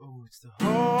It's the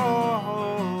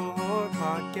Hord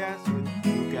podcast with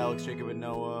Luke, Alex, Jacob, and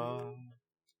Noah.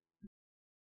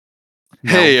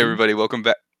 Hey everybody, welcome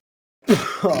back.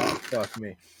 Oh, fuck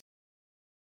me.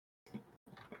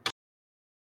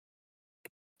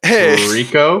 Hey,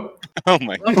 Rico. oh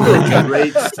my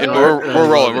Great god, start.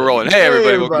 we're rolling. Hey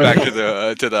everybody, welcome back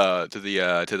everybody. to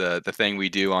the thing we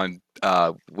do on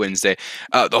Wednesday.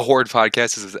 The Horde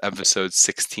podcast is episode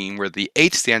 16, where the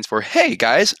H stands for Hey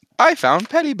guys, I found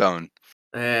Pettibone.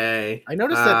 Hey. I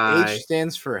noticed that H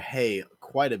stands for hey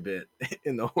quite a bit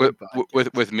in the Horde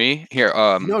podcast. With me here.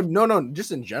 No,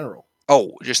 just in general.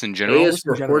 Oh, just in A general, is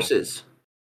for horses.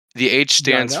 the H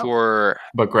stands know. for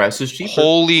But grass is cheaper.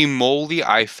 Holy moly!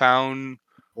 I found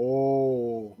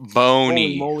Oh, holy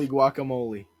Boney. moly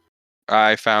guacamole.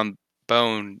 I found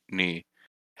Boney.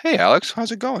 Hey Alex,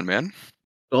 how's it going, man?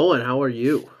 Going, how are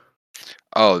you?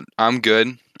 Oh, I'm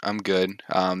good.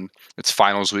 It's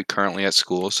finals week currently at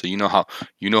school, so you know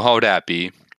how that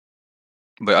be.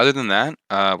 But other than that,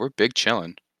 we're big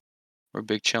chilling.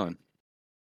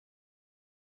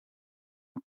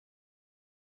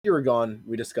 You were gone.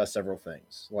 We discussed several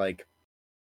things like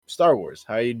Star Wars.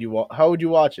 How would you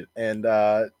watch it? And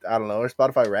I don't know. Or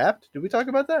Spotify Wrapped? Did we talk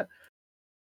about that?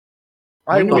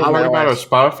 I would talk know. about a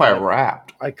Spotify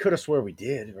Wrapped. I could have swore we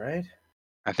did, right?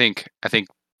 I think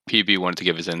PB wanted to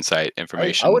give his insight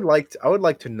information. I would like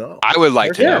to know. I would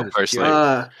like to know Yeah.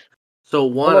 personally. So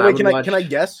one. Hold on, wait, can I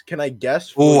guess? Can I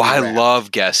guess? Oh, for I the Wrapped?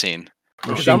 love guessing.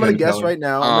 Because I'm gonna guess right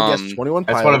now. I'm gonna guess 21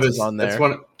 That's Pilots one of his. is on there. That's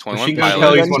one. 21 Machine Gun Pilots.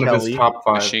 Kelly's Machine one Gun of his Kelly. top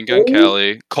 5. Machine Gun Oh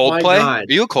Kelly. Coldplay? God.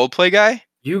 Are you a Coldplay guy?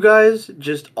 You guys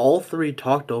just all three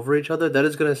talked over each other. That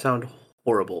is gonna sound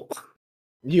horrible.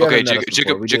 You Okay, haven't met us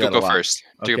before. We do Jacob, that a go lot. first.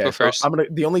 Jacob, Okay, go so first.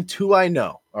 the only two I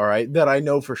know, all right, that I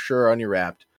know for sure on your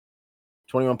Wrapped,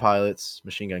 21 Pilots,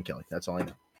 Machine Gun Kelly. That's all I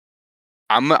know.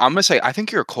 I'm gonna say I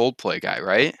think you're a Coldplay guy,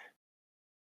 right?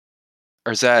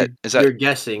 Or is that You're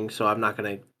guessing, so I'm not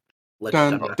gonna let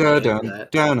Dun, I'm not dun, gonna do dun,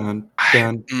 that. dun, dun,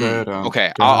 dun, dun,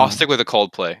 okay, dun. I'll stick with the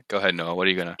Coldplay. Go ahead, Noah. What are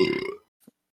you gonna?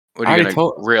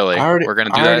 Really? We're gonna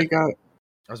do that?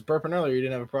 I was burping earlier. You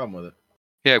didn't have a problem with it.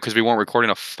 Yeah, because we weren't recording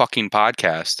a fucking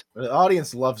podcast. The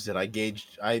audience loves it.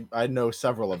 I know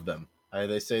several of them.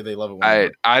 They say they love it when I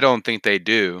burp. I don't think they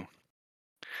do.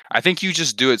 I think you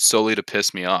just do it solely to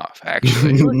piss me off.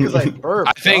 Actually, Because I burp.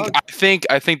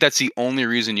 I think that's the only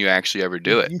reason you actually ever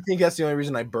do it. You think that's the only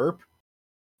reason I burp?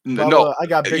 No, Bubba, I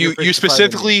got bigger you fish to fry than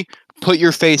specifically put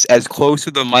your face as close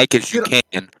to the mic as you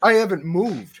can. I haven't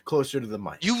moved closer to the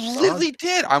mic. You literally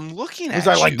did. I'm looking at you.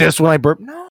 Was I like this when I burp?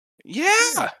 No.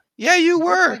 Yeah, you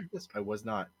were. Like this. I was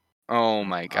not. Oh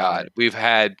my god, we've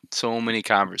had so many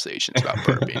conversations about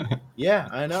burping. Yeah,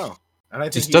 I know. And I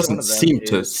think Just each one doesn't of them seem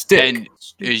to is stick. And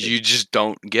stupid. you just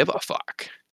don't give a fuck.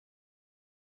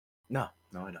 No,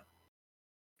 I don't.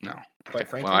 No. Quite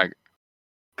frankly, Well,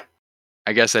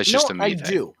 I guess that's just a me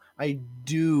thing. I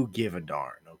do give a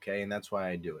darn, okay? And that's why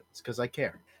I do it. It's because I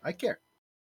care.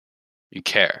 You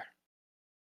care.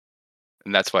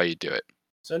 And that's why you do it.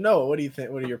 So, Noah, what do you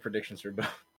think? What are your predictions for both?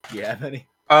 Do you have any?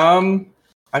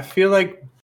 I feel like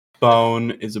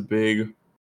Bone is a big.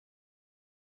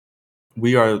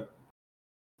 We are.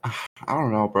 I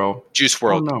don't know, bro. Juice I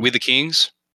don't WRLD. know. We the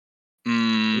Kings?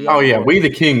 Oh yeah, We the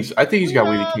Kings. I think he's got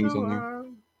We the Kings on there.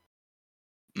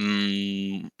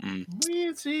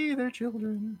 We see their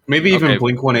children. Maybe even Okay.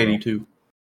 Blink 182.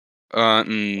 No,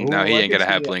 he I ain't can gonna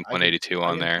have see it. Blink 182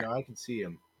 on there. No, I can see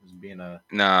him as being a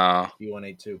No.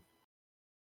 B182.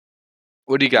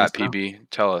 What do you got, Yes, no. PB?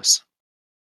 Tell us.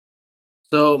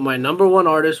 So my number one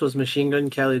artist was Machine Gun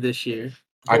Kelly this year.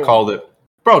 I called it.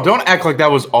 Bro, don't act like that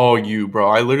was all you, bro.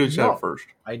 I literally said No. it first.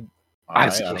 I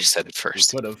don't- said it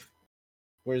first. Would have.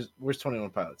 Where's 21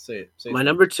 Pilots? Say it. My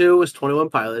number two was 21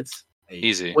 Pilots,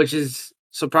 Easy. which is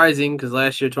surprising because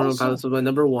last year 21 Also- Pilots was my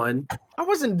number one. I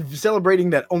wasn't celebrating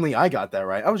that only I got that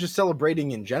right. I was just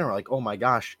celebrating in general. Like, oh my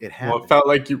gosh, it happened. Well, it felt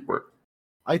like you were.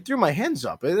 I threw my hands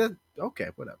up. Okay,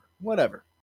 whatever.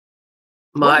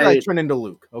 Why did I turn into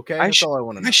Luke? Okay, that's all I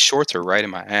want to know. My shorts are right in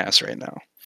my ass right now.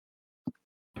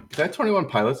 Is that 21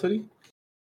 Pilots hoodie?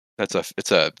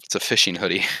 It's a fishing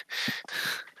hoodie.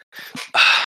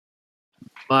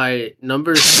 My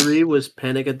number three was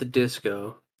Panic at the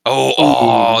Disco.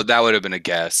 Oh, that would have been a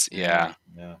guess. Yeah.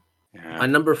 My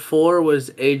number four was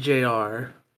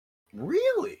AJR.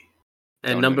 Really?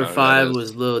 And Don't number know who that five is.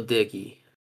 was Lil Dicky.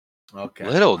 Okay.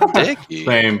 Little Dicky.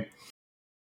 Same.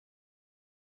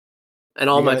 And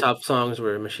all You my got- top songs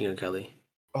were Machine Gun Kelly.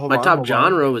 Hold My on, top hold on.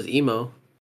 genre was emo.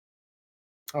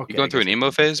 Okay, You going I through an guess emo I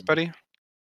can phase, see buddy?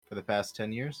 for the past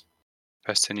 10 years.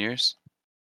 Past 10 years?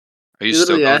 Are you He still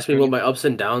literally going asked me through what it? my ups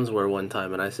and downs were one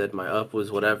time, and I said my up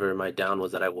was whatever, and my down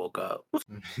was that I woke up.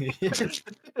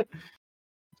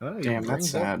 Oh, he Damn, that's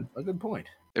brings up sad. a good point.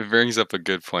 It brings up a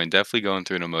good point. Definitely going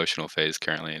through an emotional phase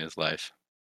currently in his life.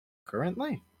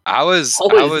 Currently, I was.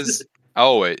 Always.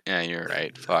 Oh wait, yeah, you're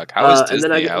right. Fuck. How was And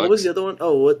then Disney, what was Alex? the other one?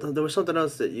 Oh, what? There was something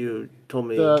else that you told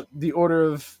me. the order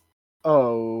of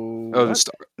Oh, what?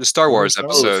 the Star Order of Wars Star Oh,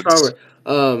 Wars. Star episodes.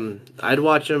 Wars. I'd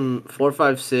watch them 4,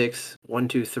 5, 6, 1,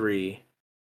 2, 3,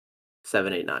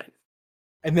 7, 8, 9.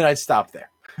 And then I'd stop there.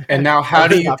 And now, how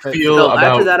do you Stop it. feel No,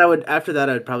 about? after that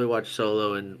I'd probably watch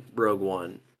Solo and Rogue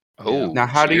One. Oh, Now,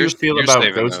 how so do you feel you're about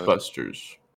saving those.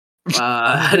 Ghostbusters?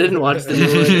 I didn't watch the new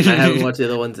one, and I haven't watched the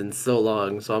other ones in so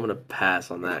long, so I'm gonna pass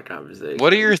on that conversation.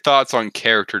 What are your thoughts on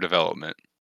character development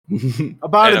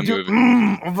About in a a dude,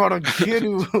 movie? about a kid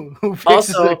who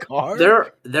fixes Also, a car.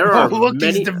 there Oh, are look,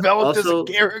 many. he's developed as a Also,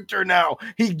 character now.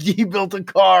 He built a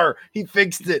car. He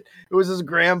fixed it. It was his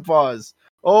grandpa's.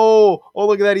 Oh,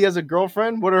 look at that. He has a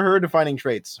girlfriend. What are her defining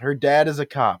traits? Her dad is a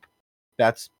cop.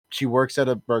 She works at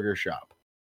a burger shop.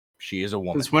 She is a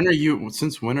woman.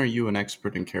 Since when are you an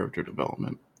expert in character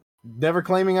development? Never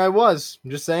claiming I was.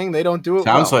 I'm just saying they don't do it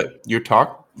Sounds well. like you're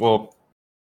talk. Well,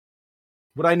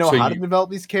 Would I know so how to develop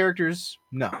these characters?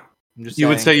 No. I'm just you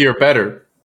would say saying. you're better,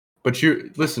 but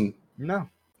you listen. No.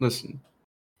 Listen,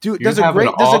 Dude, you does a have an great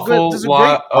awful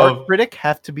lot art of. critic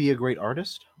have to be a great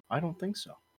artist? I don't think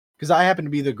so. Because I happen to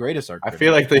be the greatest art I critic.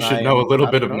 feel like they and should I know a am little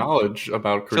not bit a of good artist. knowledge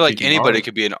about. I feel like critiquing anybody art.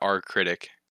 could be an art critic,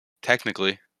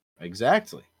 technically.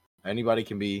 Exactly. Anybody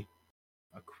can be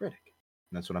a critic.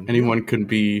 And that's what I'm doing. Anyone can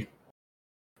be.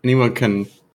 Anyone can.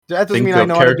 That doesn't think mean I of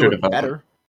know how to character do it development. better.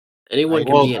 anyone I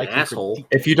can Well, be an I can asshole. critique-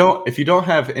 If you don't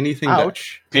have anything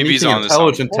Ouch. PB's anything on this one.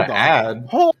 intelligent Hold to on. add,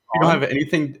 Hold if you don't on. have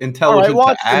anything All right, intelligent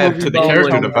watch to the add movie, to the Bo, and character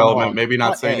tell me I'm development, wrong. maybe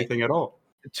not say Hey, anything at all.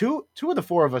 Two of the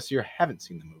four of us here haven't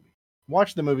seen the movie.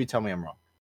 Watch the movie, tell me I'm wrong.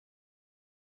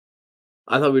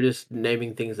 I thought we were just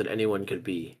naming things that anyone could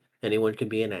be. Anyone can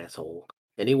be an asshole.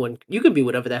 You can be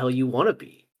whatever the hell you want to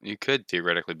be. You could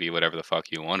theoretically be whatever the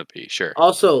fuck you want to be, sure.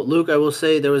 Also, Luke, I will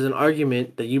say there was an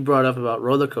argument that you brought up about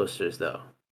roller coasters, though.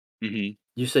 Mm-hmm.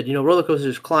 You said, roller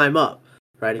coasters climb up,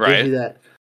 right? It gives Right. you that.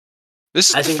 This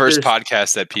is I the think first there's-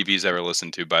 podcast that PB's ever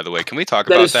listened to, by the way. Can we talk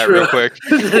That about is that true. real quick?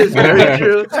 That is very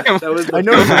true. That was the I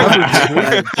know first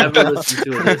number podcast two. I've ever listened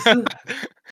to this.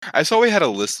 I saw we had a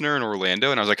listener in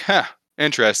Orlando, and I was like, huh,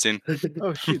 interesting.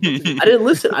 Oh shoot. That's a good I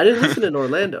didn't listen in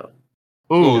Orlando.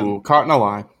 Ooh, caught in a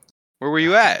lie. Where were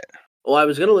you at? Well, I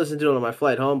was gonna listen to it on my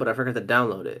flight home, but I forgot to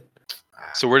download it.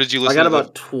 So where did you I listen got to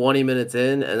about 20 minutes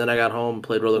in, and then I got home,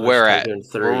 played Roller Coaster Where at? Tycoon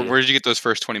 3 Where did you get those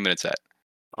first 20 minutes at?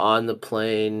 on the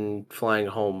plane flying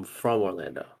home from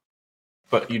Orlando.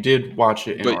 But you did watch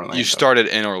it in But Orlando. you started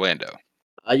in Orlando.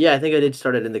 Yeah, I think I did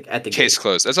start it at the Case gate.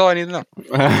 closed. That's all I need to know.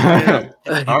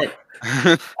 All right.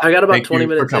 I got about Thank 20 you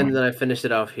for minutes in, coming. and then I finished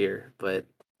it off here. But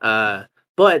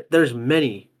there's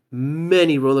many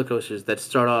roller coasters that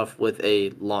start off with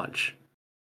a launch.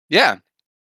 Yeah.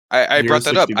 I You're brought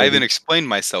that up. 60, I even baby. explained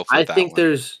myself with I that think one.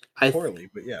 there's poorly,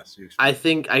 but yes. You I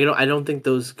don't think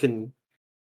those can.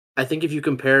 I think if you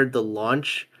compared the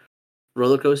launch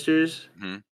roller coasters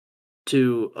Mhm.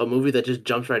 to a movie that just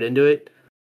jumps right into it,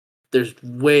 there's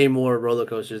way more roller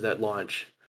coasters that launch.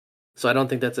 So I don't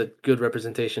think that's a good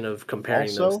representation of comparing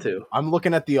Also, those two. I'm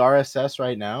looking at the RSS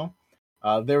right now.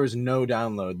 There was no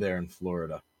download there in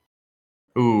Florida.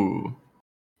 Ooh.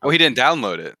 Oh, he didn't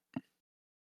download it.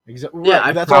 Exactly. Yeah, Right,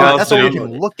 I that's forgot all, to that's all we download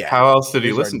can it. look at. How else did he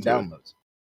These are listen to it? downloads.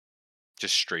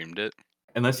 Just streamed it.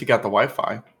 Unless you got the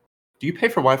Wi-Fi. Do you pay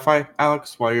for Wi-Fi,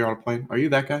 Alex, while you're on a plane? Are you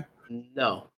that guy?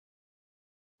 No,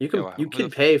 you can wow, you what can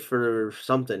the pay for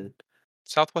something.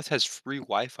 Southwest has free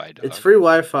Wi-Fi, dog. It's free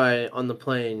Wi-Fi on the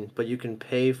plane, but you can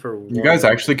pay for. You guys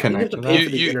one. actually I think you have connect to to pay that? for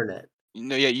the You- internet.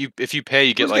 No, yeah. If you pay,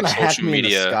 you get Who's like gonna hack social me in the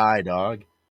media. sky, dog?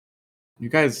 You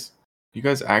guys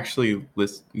actually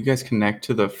you guys connect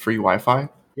to the free Wi-Fi?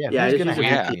 Yeah, who's I just gonna use a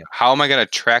hack Yeah. me? How am I gonna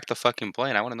track the fucking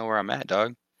plane? I want to know where I'm at,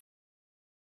 dog.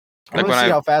 I Like want to when see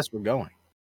I- how fast we're going.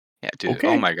 Yeah, dude. Okay.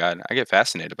 Oh my god, I get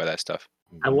fascinated by that stuff.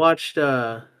 I watched You're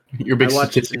a big I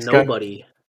watched statistics guy? Nobody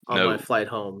on No. my flight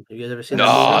home. Have you guys ever seen That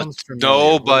that movie? No, sounds familiar.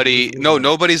 nobody. Who's No, in it?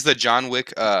 nobody's the John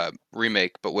Wick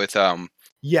remake, but with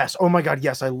Yes. Oh my god.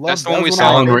 Yes, I love. That's the that one was we one of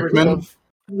saw. my Alan favorites Rickman? of-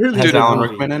 Really Has good Alan movie.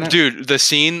 Rickman in it? dude. The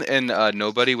scene in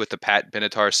Nobody with the Pat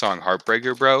Benatar song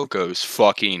 "Heartbreaker," bro, goes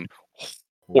fucking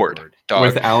hard, dog.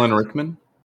 With Alan Rickman?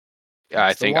 Yeah, I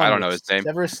That's the think I one don't know with his name.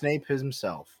 Severus Snape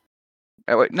himself.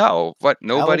 Wait, no, what?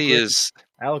 Nobody Rick- is.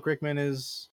 Alec Rickman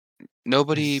is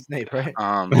Nobody. Snape, right?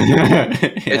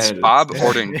 It's it is. Bob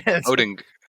Yes.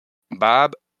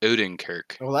 Bob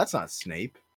Odenkirk. Well, that's not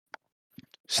Snape.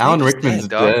 Alan Snape is Rickman's dead,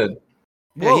 dog. dead.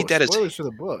 Yeah, Whoa, he dead as. spoilers for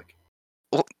the book.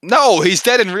 Well, no, he's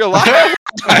dead in real life.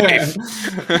 Y'all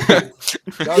Yeah,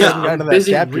 haven't gotten to I'm that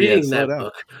busy chapter yet. reading Slow that down.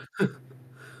 book.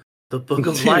 The Book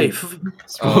of Dude. Life.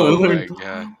 Oh Spoiler. my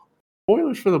god.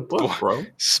 Spoilers for the book, bro.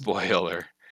 Spoiler.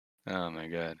 Oh my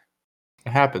god. It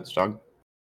happens, dog.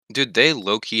 Dude, they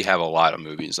low-key have a lot of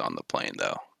movies on the plane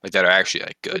though. Like that are actually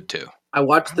like good too. I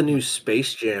watched the new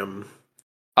Space Jam.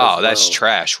 Oh, as that's well.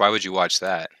 trash. Why would you watch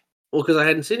that? Well, because I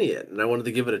hadn't seen it yet, and I wanted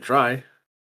to give it a try.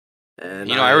 And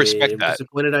You know, I respect am that.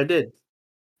 disappointed I did.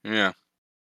 Yeah.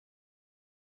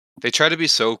 They try to be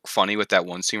so funny with that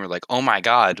one scene where like, oh my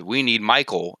god, we need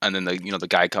Michael, and then the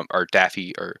guy or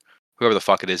Daffy or whoever the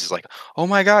fuck it is like, oh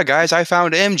my god, guys, I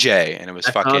found MJ, and it was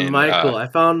I found fucking Michael. I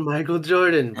found Michael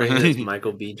Jordan. Bringing it's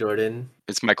Michael B. Jordan.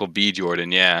 it's Michael B.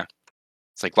 Jordan, yeah.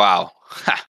 It's like wow,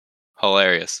 ha,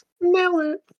 hilarious. Nail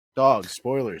it. Dog,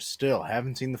 spoilers. Still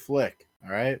haven't seen the flick.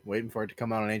 All right, waiting for it to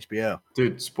come out on HBO.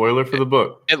 Dude, spoiler for the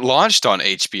book. It launched on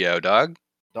HBO, dog.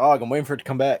 Dog, I'm waiting for it to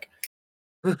come back.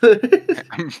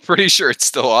 I'm pretty sure it's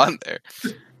still on there.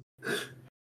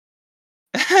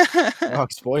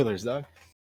 Dog, spoilers, dog.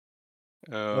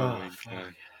 Oh my fuck.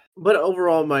 god. But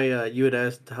overall, my you had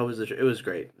asked how was the trip? It was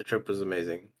great. The trip was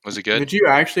amazing. Was it good? Did you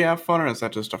actually have fun, or is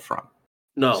that just a front?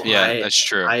 No, Yeah, that's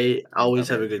true. I always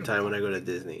have a good time when I go to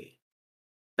Disney,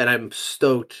 and I'm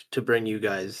stoked to bring you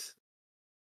guys.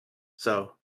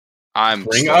 So I'm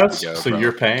Bring stoked us, to go, so bro.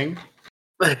 you're paying.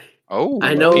 Oh,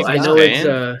 I know he's it's paying.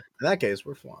 In that case,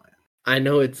 we're flying. I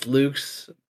know it's Luke's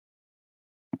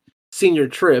senior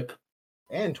trip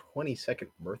And 22nd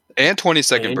birthday. And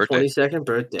 22nd and birthday. 22nd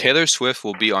birthday. Taylor Swift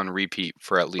will be on repeat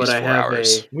for at least but I 4 have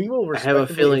hours. We will I have a respectively,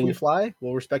 if feeling- we fly,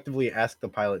 we'll respectively ask the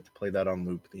pilot to play that on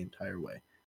loop the entire way.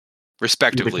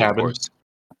 Respectively, of cabin. course.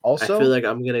 Also, I feel like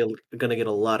I'm gonna get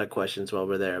a lot of questions while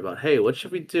we're there about, hey, what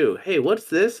should we do? Hey, what's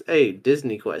this? Hey,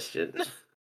 Disney question.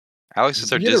 Alex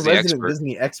is our you're Disney the resident expert.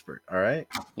 Disney expert, all right?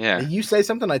 Yeah. If you say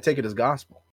something, I take it as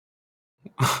gospel.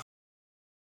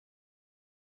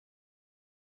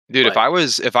 Dude, What?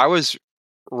 if I was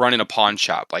running a pawn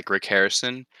shop like Rick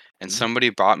Harrison and Mhm. somebody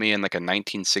brought me in like a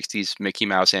 1960s Mickey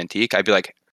Mouse antique, I'd be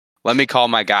like, let me call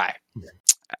my guy.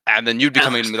 And then you'd be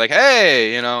coming and be like,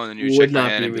 hey, and then you'd Would shake my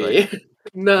not hand be and be me. like,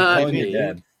 Not Calling your me.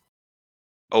 dad.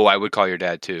 oh, I would call your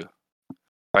dad too.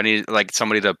 If I need like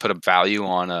somebody to put a value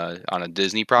on a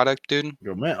Disney product, dude.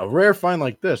 Go, man, a rare find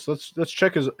like this. Let's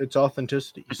check its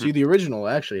authenticity. You see, the original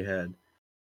actually had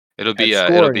It'll be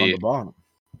scoring it'll on be the bottom.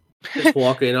 Just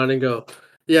walk in on and go,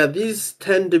 yeah, these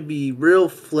tend to be real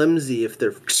flimsy if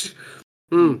they're.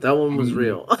 That one was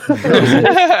real.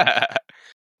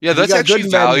 yeah, that's got actually good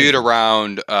and bad valued news.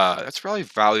 around that's probably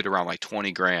valued around like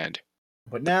 20 grand.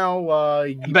 But now,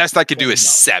 The best I could do is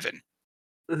 $20.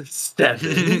 7.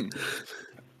 7.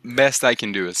 Best I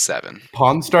can do is 7.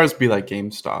 Pawn Stars be like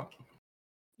GameStop.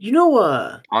 You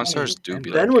know, Pawn Stars do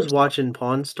be Ben like was GameStop. watching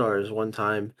Pawn Stars one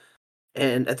time,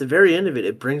 and at the very end of it,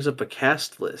 it brings up a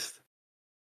cast list.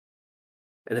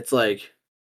 And it's like,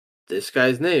 this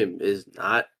guy's name is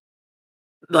not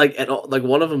like at all. Like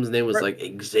one of them's name was Right.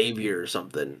 like Xavier or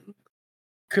something.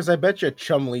 Because I bet you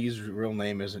Chumlee's real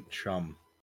name isn't Chum.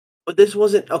 But this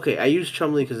wasn't okay. I used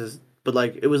Chumley because, but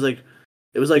like it was like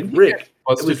Didn't he Rick. get It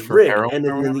busted was for Rick, heroin and or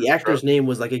then whatever the actor's name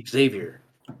was like Xavier.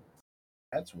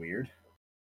 That's weird.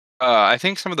 I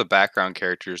think some of the background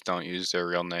characters don't use their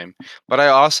real name. But I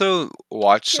also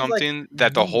watched It's like something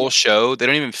that the whole the- show, they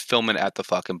don't even film it at the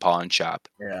fucking pawn shop.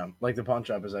 Yeah, like the pawn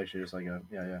shop is actually just like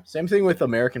yeah. Same thing with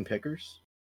American Pickers.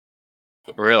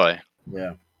 Really?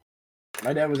 Yeah.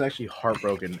 My dad was actually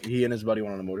heartbroken. He and his buddy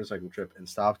went on a motorcycle trip and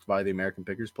stopped by the American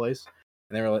Pickers place,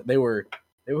 and they were.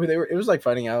 It was like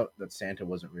finding out that Santa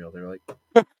wasn't real. They were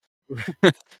like,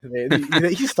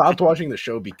 he stopped watching the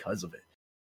show because of it.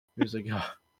 He was like, oh,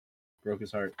 broke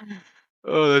his heart.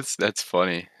 Oh, that's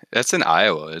funny. That's in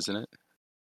Iowa, isn't it?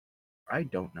 I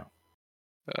don't know.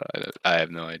 I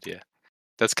have no idea.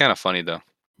 That's kind of funny though.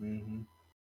 Mm-hmm.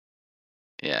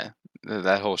 Yeah,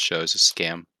 that whole show is a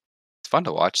scam. It's fun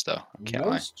to watch though. I can't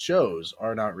lie. Most shows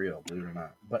are not real, believe it or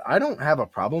not. But I don't have a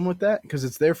problem with that because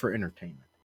it's there for entertainment.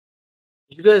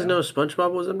 You guys Yeah. know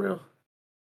SpongeBob wasn't real?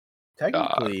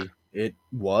 Technically, it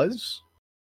was.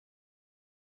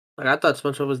 Like I thought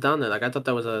SpongeBob was down there. Like I thought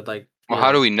that was a like. Well,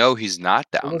 how do we know he's not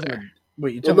It down wasn't there?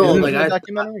 Wait, you Well, told me no, this like, was a I-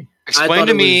 documentary? Explain thought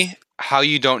to it me was- how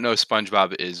you don't know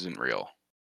SpongeBob isn't real.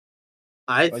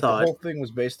 I Like thought the whole thing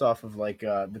was based off of like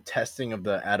the testing of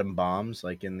the atom bombs,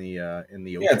 like in the ocean.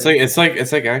 Yeah, it's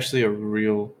like actually a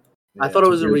real. I thought it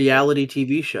was a weird. reality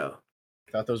TV show.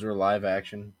 Thought those were live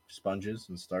action sponges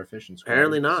and starfish and squid.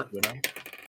 Apparently not. Squid eye.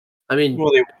 I mean,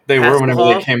 Well, they were whenever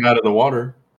they Hasselhoff? came out of the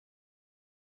water.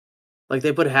 like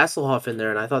they put Hasselhoff in there,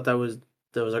 and I thought that was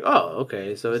that was like, oh,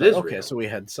 okay, so It's it like, is okay, real. so we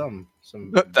had some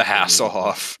The hassle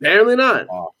off. Apparently not.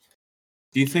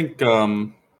 Do you think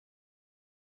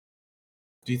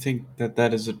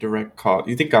that is a direct cause?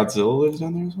 Do you think Godzilla lives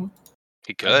down there as well?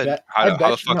 He I could. bet. How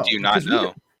the fuck do you not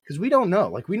know? Because we don't know.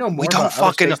 Like we know more don't about outer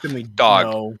fucking space than we dog.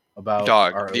 know about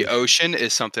Dog, our the ocean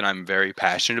is something I'm very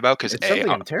passionate about because It's something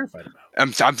I'm terrified about.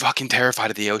 I'm fucking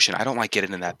terrified of the ocean. I don't like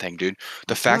getting in that thing, dude.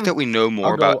 The fact that we know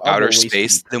more I'll go about outer waist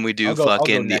space deep. than we do I'll go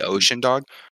fucking the neck deep. ocean, dog.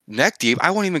 Neck deep? I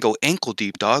won't even go ankle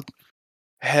deep, dog.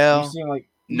 You Hell seem like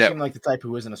no. the type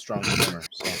who isn't a strong swimmer.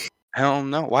 So. Hell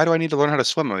no. Why do I need to learn how to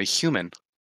swim? I'm a human.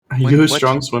 Are you a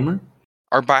strong swimmer?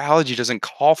 Our biology doesn't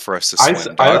call for us to I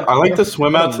swim, dog. like to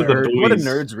swim out to the buoys. What a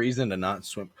nerd's reason to not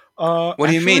swim. What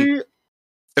do you mean?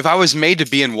 If I was made to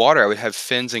be in water, I would have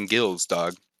fins and gills,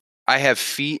 dog. I have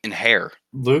feet and hair.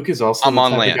 Luke is also I'm the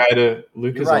on type land. of guy to.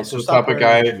 Luke is also the type of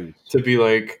guy to be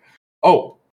like,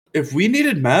 oh, if we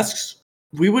needed masks,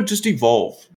 we would just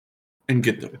evolve and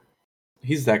get them.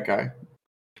 He's that guy.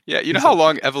 Yeah, you know how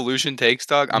long evolution takes,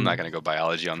 dog? I'm not gonna go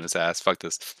biology on this ass. Fuck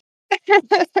this.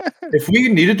 If we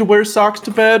needed to wear socks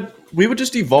to bed, we would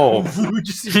just evolve.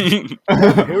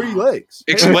 Hairy legs.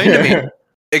 Explain to me.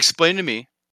 Explain to me.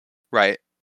 Right.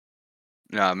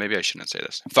 No, maybe I shouldn't say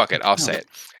this. Fuck it. I'll say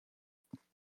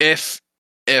it.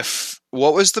 If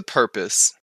what was the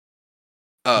purpose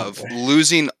of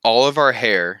losing all of our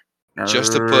hair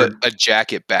just to put a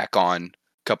jacket back on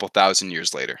a couple thousand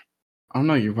years later? I don't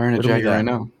know. You're wearing a jacket right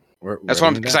now. That's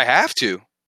what because I have to.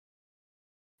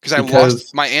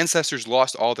 Because my ancestors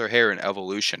lost all their hair in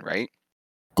evolution, right?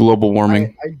 Global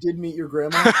warming. I did meet your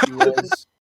grandma. She was.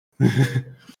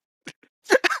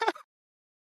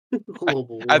 Global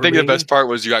warming. I think the best part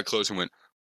was you got close and went,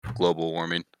 global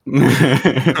warming.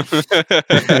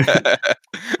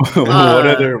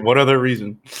 What other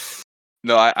reason?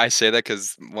 No, I say that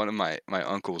because one of my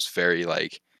uncles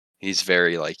he's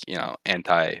very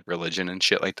anti-religion and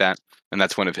shit like that. And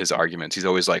that's one of his arguments. He's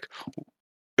always like,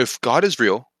 if God is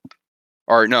real,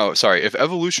 or no, sorry, if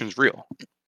evolution is real,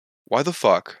 why the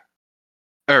fuck?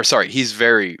 Or sorry, he's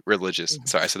very religious.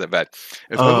 Sorry, I said that bad.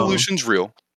 If evolution's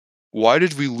real, why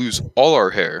did we lose all our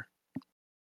hair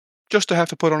just to have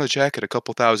to put on a jacket a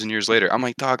couple thousand years later? I'm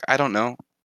like, dog, I don't know.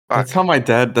 Fuck. That's how my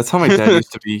dad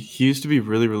used to be. He used to be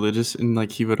really religious, and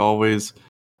like he would always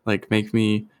like make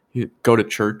me go to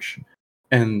church.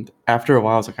 And after a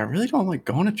while, I was like, I really don't like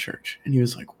going to church. And he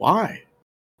was like, why?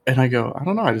 And I go, I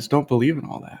don't know. I just don't believe in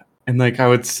all that. And like I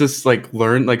would just like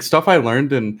learn like stuff I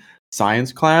learned in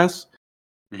science class.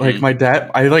 Mm-hmm. Like my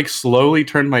dad, I like slowly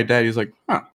turned my dad. He's like,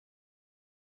 huh.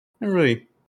 I never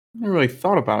really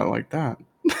thought about it like that.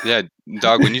 Yeah,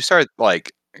 dog. When you start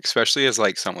like, especially as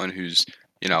like someone who's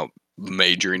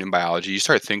majoring in biology, you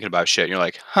start thinking about shit. And you're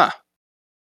like, huh.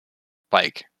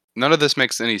 Like none of this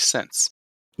makes any sense.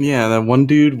 Yeah, that one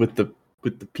dude with the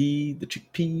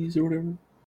chickpeas or whatever.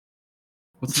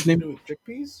 What's his name?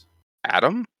 Chickpeas?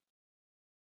 Adam?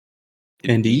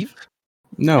 And Eve?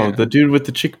 No, yeah. The dude with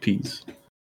the chickpeas.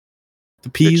 The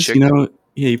peas,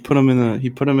 he put them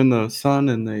in the sun,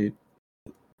 and they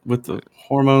with the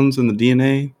hormones and the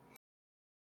DNA.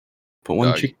 Put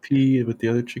one chickpea with the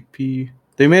other chickpea.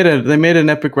 They made an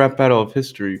epic rap battle of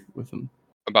history with them.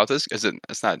 About this?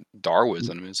 It's not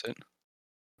Darwinism, is it?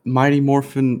 Mighty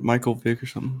Morphin Michael Vick or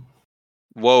something.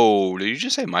 Whoa, did you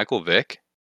just say Michael Vick?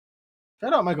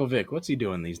 Shout out Michael Vick. What's he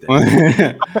doing these days?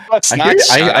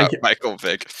 Michael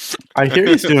Vick. I hear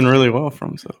he's doing really well for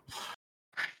himself.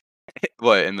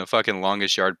 What, in the fucking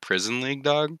longest yard prison league,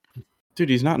 dog? Dude,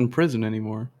 he's not in prison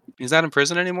anymore. He's not in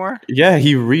prison anymore? Yeah,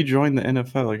 he rejoined the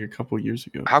NFL like a couple years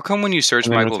ago. How come when you search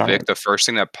Michael Vick, the first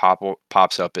thing that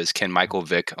pops up is, can Michael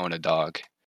Vick own a dog?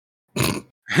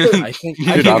 I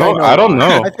don't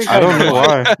know. I don't know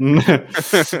why.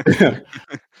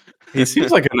 He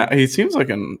seems like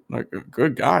a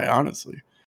good guy, honestly.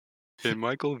 Can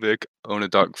Michael Vick own a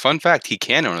dog? Fun fact: he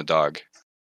can own a dog.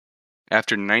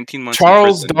 After 19 months.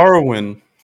 Charles Darwin.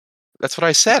 That's what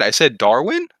I said. I said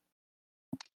Darwin.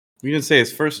 You didn't say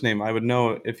his first name. I would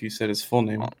know if you said his full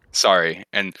name. Oh, sorry.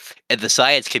 And in the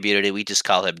science community, we just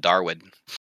call him Darwin.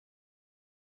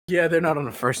 Yeah, they're not on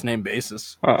a first name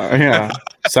basis. Yeah.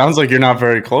 Sounds like you're not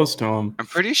very close to him. I'm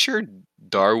pretty sure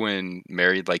Darwin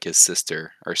married like his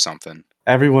sister or something.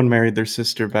 Everyone married their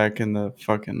sister back in the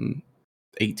fucking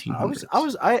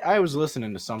 1800s. I was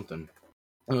listening to something.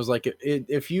 It was like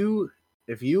if you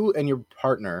and your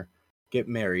partner get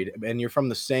married and you're from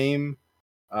the same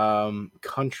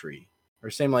country or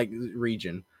same like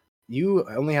region, you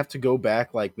only have to go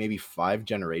back like maybe 5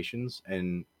 generations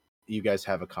and you guys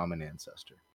have a common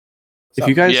ancestor. If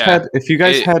you guys Yeah. had,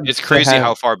 It's to crazy have-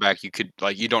 how far back you could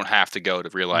you don't have to go to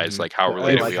realize like how I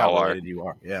related like we how all are. related you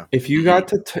are. Yeah. if you got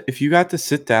to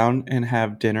sit down and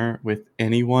have dinner with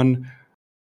anyone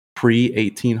pre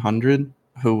 1800,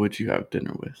 who would you have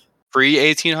dinner with? Pre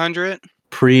 1800,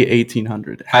 Pre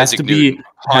 1800 has Isaac to be Newton,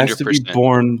 has to be 100%.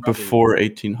 born Probably- before Probably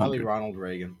 1800. Ronald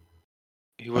Reagan.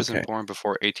 He wasn't Okay. born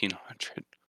before 1800.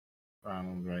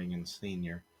 Ronald Reagan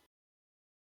Sr.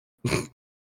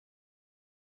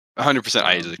 100%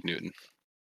 Isaac Newton.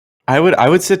 I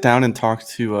would sit down and talk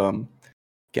to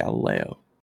Galileo.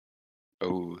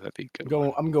 Oh, that'd be a good.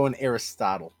 One. I'm going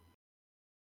Aristotle,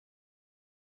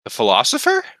 The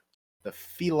philosopher, the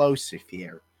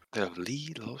philosopher. the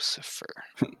philosopher.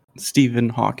 Stephen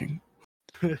Hawking.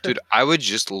 Dude, I would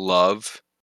just love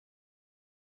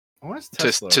When was to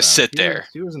Tesla to around? sit there.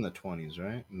 He was in the 20s,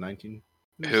 right? 19.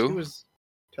 Who? He was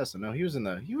Tesla. No, he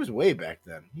was way back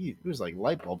then. He was like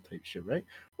light bulb type shit, right?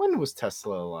 When was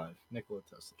Tesla alive? Nikola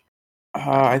Tesla.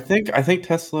 I think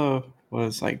Tesla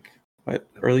was like what,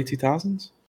 early 2000s.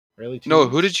 Early No,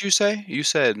 20s. who did you say? You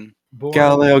said Born,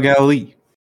 Galileo Galilei,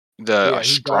 the yeah,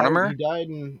 astronomer. He died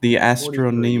in the 43,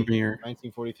 astronomer.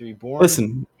 1943. Born Listen,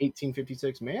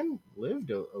 1856. Man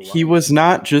lived a he life. was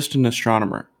not just an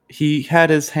astronomer. He had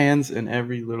his hands in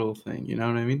every little thing. You know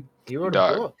what I mean? He wrote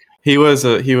Dog. a book. He was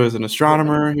an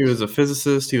astronomer. He was a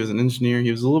physicist. He was an engineer.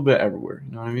 He was a little bit everywhere.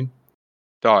 You know what I mean?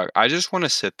 Dog, I just want to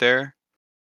sit there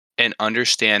and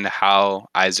understand how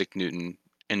Isaac Newton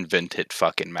invented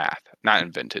fucking math. Not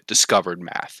invented, discovered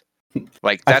math.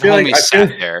 Like I that feel like- homie I feel-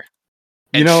 sat there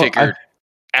You and know, figured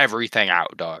everything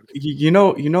out, dog. you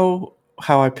know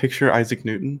how I picture Isaac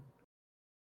Newton.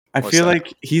 I What's feel that?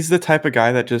 like he's the type of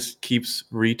guy that just keeps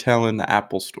retelling the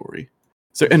Apple story.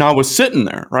 So, and I was sitting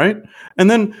there, right? And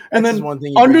then That's one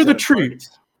thing he under brings the out at tree, parties.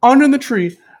 under the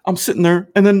tree, I'm sitting there,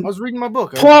 and then I was reading my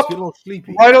book. I was Plop! just getting a little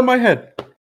sleepy. right on my head.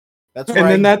 That's and where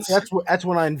then that's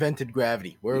when I invented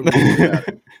gravity. Where got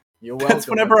it? You're welcome. That's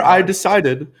whenever I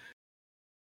decided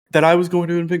that I was going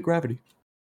to invent gravity.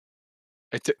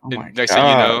 And my next thing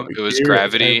you know, God, it was here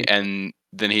gravity, is- and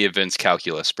then he invents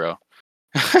calculus, bro.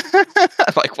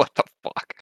 Like what the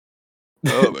fuck?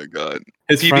 Oh my god.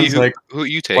 His PB, friend's like, who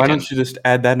you why taking? don't you just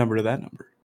add that number to that number?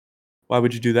 Why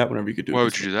would you do that whenever you could do Why it?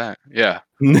 would you do that? Yeah.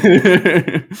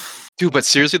 that? Dude, but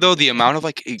seriously though, the amount of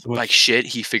like So much- shit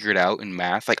he figured out in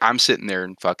math, like I'm sitting there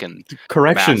and fucking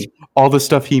Correction, Math. all the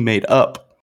stuff he made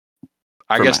up.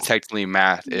 I For guess math. technically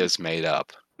math is made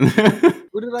up. Who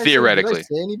did I Theoretically. Say?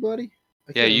 Did I say anybody?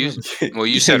 I Yeah, can't you remember. well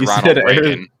you said Ronald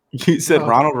Reagan. You said No.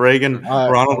 Ronald Reagan, Uh,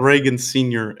 Ronald Reagan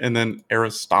Sr., and then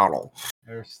Aristotle.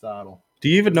 Aristotle. Do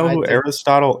you even know I who did-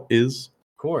 Aristotle is?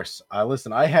 Of course.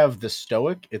 Listen, I have the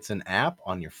Stoic. It's an app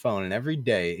on your phone, and every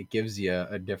day it gives you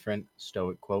a different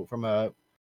Stoic quote from a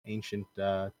ancient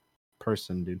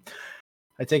person, dude.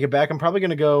 I take it back. I'm probably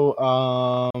gonna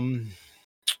go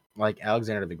like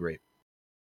Alexander the Great.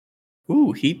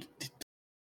 Ooh, he.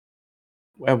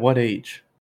 At what age?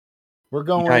 We're He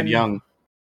going died young.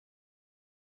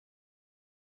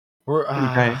 We're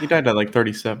He died at like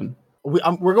 37.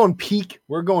 we're going peak.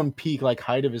 We're going peak, like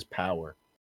height of his power.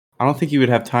 I don't think he would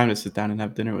have time to sit down and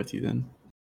have dinner with you then.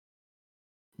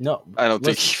 No, I don't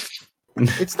listen,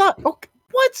 think it's not. Okay,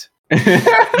 what?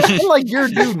 Like your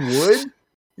dude would.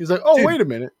 He's like, oh, Dude, wait a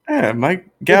minute. Yeah, Mike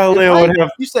Galileo If would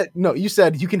have. You said no. You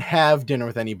said you can have dinner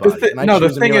with anybody. And I no, the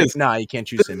choose him, thing you're is- like, nah, you can't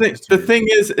choose him. He's The too busy. thing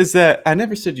is that I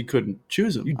never said you couldn't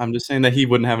choose him. I'm just saying that he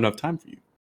wouldn't have enough time for you.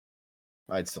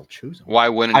 I'd still choose him. why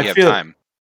wouldn't I he have feel- time?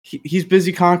 He's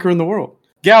busy conquering the world.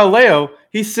 Galileo,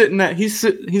 he's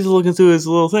looking through his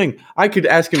little thing. I could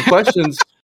ask him questions.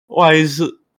 Why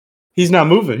he's not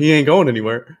moving? He ain't going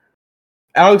anywhere.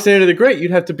 Alexander the Great,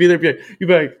 you'd have to be there. You'd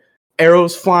be like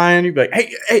arrows flying. You'd be like,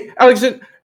 hey, Alexander!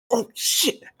 Oh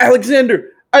shit, Alexander!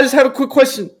 I just have a quick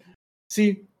question.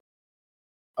 See,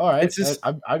 All right, It's just-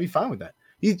 I'd be fine with that.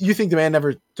 You think the man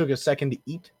never took a second to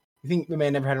eat? You think the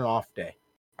man never had an off day?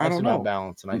 I That's don't about know.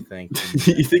 balance, and I think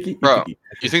you think he? Bro,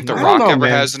 You think The I don't Rock know, ever man.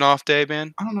 has an off day,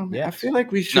 man? I don't know, man. I Yes. feel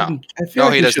like we shouldn't. I feel No,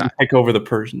 like he we does shouldn't not. take over the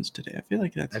Persians today. I feel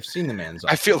like that's. I've seen the man's.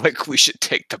 I off feel day. like we should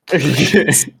take the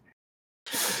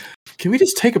Can we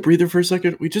just take a breather for a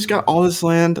second? We just got all this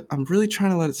land. I'm really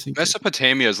trying to let it sink in.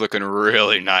 Mesopotamia is looking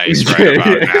really nice right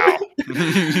about now.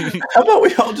 How about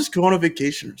we all just go on a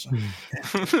vacation or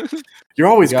something? You're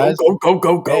always Guys,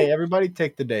 go. Hey, everybody,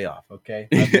 take the day off, okay?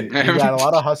 You got a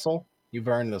lot of hustle. You've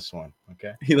earned this one,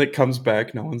 okay? He like comes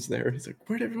back, no one's there. He's like,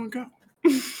 where'd everyone go?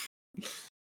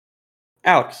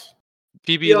 Alex,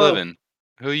 PB Yo. living.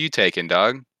 Who you taking,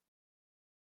 dog?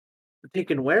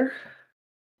 Taken where?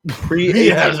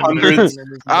 pre-1800s.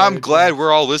 I'm glad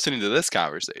we're all listening to this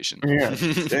conversation. Yeah,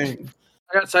 dang.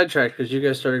 I got sidetracked because you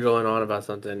guys started going on about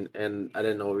something, and I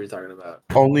didn't know what we were talking about.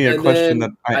 Only a And question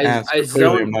then that I asked. I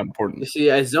Clearly, I'm zoned. not You important.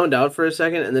 see, I zoned out for a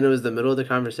second, and then it was the middle of the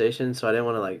conversation, so I didn't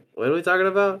want to what are we talking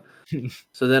about?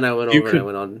 So then I went You over could- and I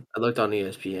went on. I looked on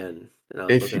ESPN, and I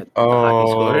was If looking you, at the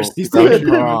hockey scores. He's is that what taking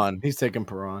you were doing? Perron. He's taking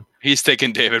Perron. He's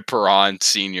taking David Perron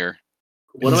Sr.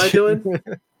 What am I doing?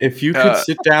 If you could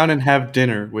sit down and have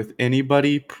dinner with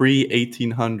anybody pre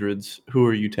 1800s, who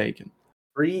are you taking?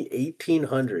 Pre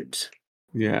 1800s.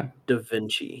 Yeah. Da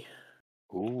Vinci.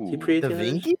 Is he Ooh. pre Da 1800s?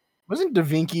 Vinci? Wasn't Da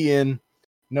Vinci in?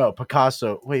 No,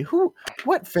 Picasso. Wait, who?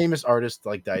 What famous artist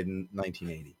died in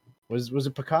 1980? Was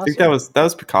it Picasso? I think that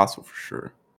was Picasso for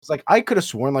sure. It's I could have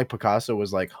sworn Picasso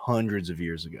was hundreds of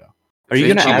years ago. Are you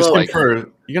gonna Vinci ask was him for?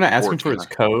 You gonna ask him for 14. his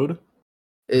code?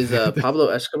 Is Pablo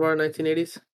Escobar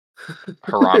 1980s?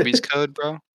 Harambe's Code,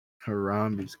 bro.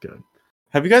 Harambe's good.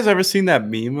 Have you guys ever seen that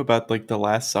meme about the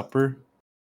Last Supper?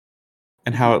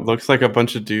 And how it looks like a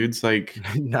bunch of dudes not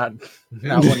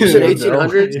not one You said year ago.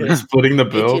 1800s? Yeah. splitting the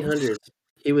bill. 1800s.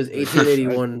 He was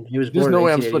 1881. He was There's born no in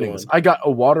way I'm splitting this. 1881. I got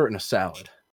a water and a salad.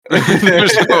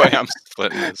 There's no way I'm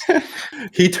splitting this.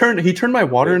 he turned my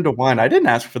water into wine. I didn't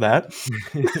ask for that.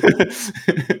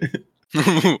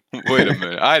 Wait a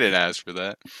minute. I didn't ask for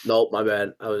that. Nope, my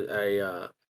bad.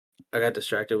 I got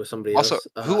distracted with somebody Also,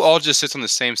 else. who all just sits on the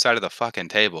same side of the fucking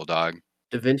table, dog?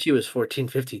 Da Vinci was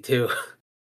 1452.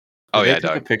 Oh Did yeah, they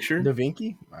take a dog. picture? Da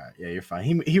Vinci? All right, yeah, you're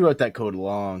fine. He wrote that code a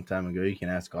long time ago. You can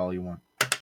ask all you want.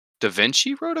 Da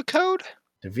Vinci wrote a code?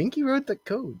 Da Vinci wrote the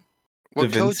code.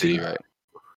 What Da code did he Vinci? write?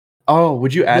 Oh,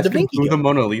 would you ask Da him Vinci who the Code.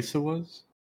 Mona Lisa was?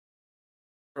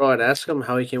 Bro, I'd ask him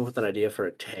how he came up with an idea for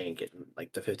a tank in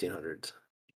the 1500s.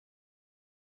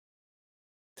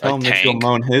 Tell A him that you'll tank?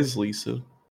 moan his Lisa.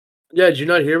 Yeah, did you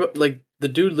not hear about the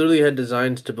dude literally had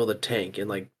designs to build a tank in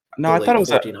No, the I thought late it was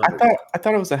 1400s. I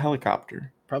thought it was a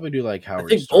helicopter. Probably do I Howard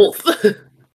think Stark. both.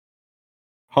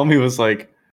 Homie was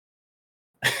like,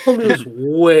 Homie was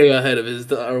way ahead of his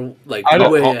I don't-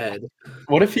 way ahead.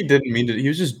 "What if he didn't mean to?" He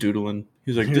was just doodling.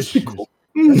 He was like, "This is cool."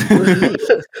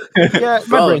 Yeah, my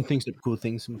Bro. brain thinks of cool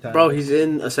things sometimes. Bro, he's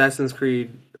in Assassin's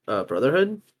Creed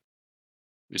Brotherhood.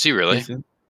 Is he really?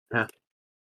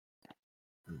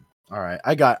 All right,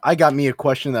 I got me a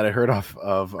question that I heard off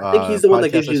of. I think he's the one that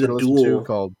podcast gives I you the started listening to duel.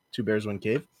 called Two Bears One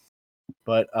Cave.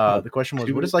 But the question was,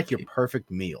 Two what is Bears your Cave.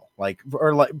 perfect meal?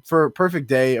 For a perfect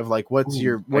day of what's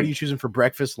Ooh, what are like- you choosing for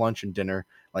breakfast, lunch, and dinner?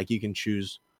 You can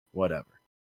choose whatever.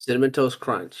 Cinnamon Toast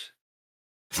Crunch.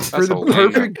 For the a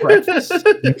lame- perfect breakfast,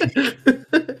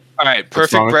 All right, What's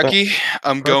perfect wrong with that? brekkie.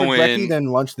 I'm perfect going brekkie, then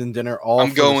lunch, then dinner, all I'm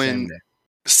for the same going day.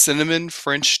 cinnamon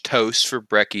French toast for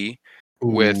brekkie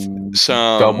with Ooh,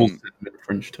 some double cinnamon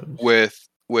French toast.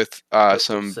 with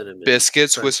some cinnamon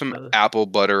biscuits with French some toast. apple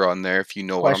butter on there. If you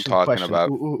know what I'm talking about.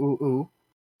 Ooh.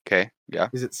 Okay, yeah.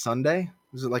 Is it Sunday?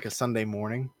 Is it a Sunday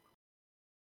morning?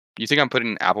 You think I'm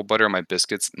putting apple butter on my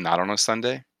biscuits not on a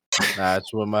Sunday?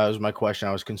 That's what was my question.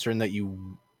 I was concerned that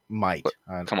you might.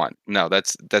 Come on, no,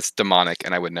 that's demonic,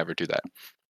 and I would never do that.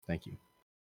 Thank you.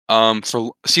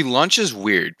 Lunch is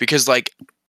weird because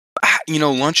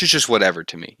lunch is just whatever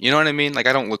to me. You know what I mean? I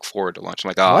don't look forward to lunch. I'm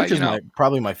like, Lunch is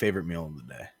probably my favorite meal of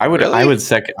the day. I would Really?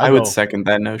 second I'll I would go. second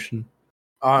that notion.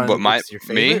 But It's your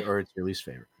favorite me? or it's your least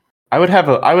favorite? I would have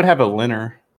a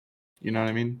dinner. You know what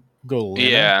I mean? Go dinner.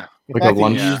 Yeah. The Like a fact that you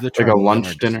lunch- use the like a term lunch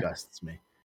dinner dinner. disgusts me.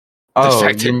 Oh,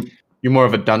 fact that- you're more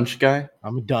of a dunch guy.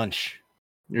 I'm a dunch.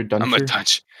 You're a duncher. I'm a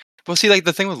touch. Well, see,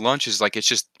 the thing with lunch is it's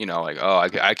just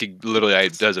I could literally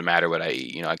it doesn't matter what I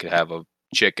eat. I could have a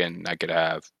chicken. I could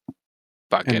have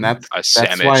fucking and that's a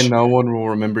sandwich, why no one will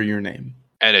remember your name.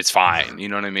 and it's fine. You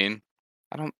know what I mean?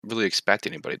 I don't really expect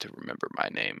anybody to remember my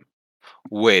name.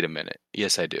 Wait a minute.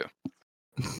 Yes, I do.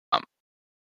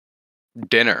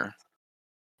 Dinner.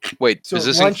 Wait, So does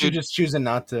this lunch, include you're just choosing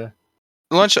not to.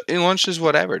 lunch? Lunch is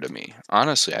whatever to me.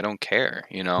 Honestly, I don't care.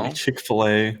 Like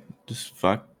Chick-fil-A, just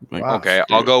fuck. Like, Wow. Okay,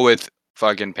 screw I'll it. go with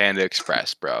fucking Panda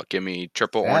Express, bro. Give me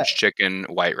triple Fat. orange chicken,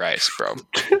 white rice, bro.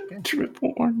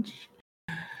 Triple orange.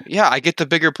 Yeah, I get the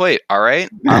bigger plate. All right,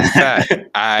 I'm fat.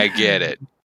 I get it.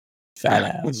 Fat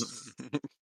ass.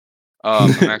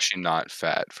 I'm actually not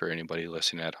fat for anybody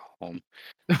listening at home.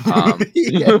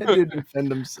 He had to defend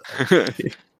himself.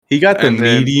 He got the And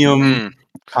then, medium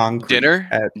concrete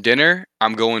at dinner.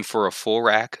 I'm going for a full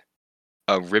rack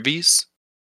of ribbies,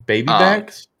 baby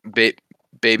backs,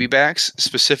 baby backs,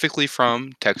 specifically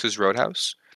from Texas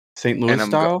Roadhouse, St. Louis and I'm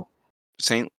style.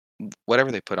 whatever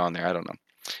they put on there. I don't know.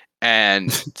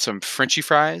 And some Frenchy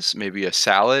fries, maybe a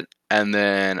salad, and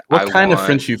then What kind of want-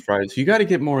 Frenchy fries? You got to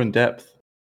get more in depth.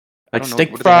 I Like don't know,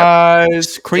 steak what do they have?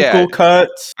 fries, crinkle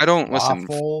cuts. I don't listen.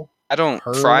 Waffle. I don't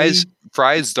Hurley,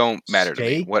 fries don't matter to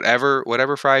me. steak.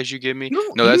 Whatever fries you give me.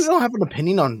 You No, you that's don't have an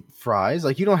opinion on fries.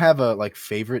 Like you don't have a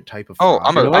favorite type of oh,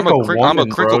 fries. You're like a I'm a woman,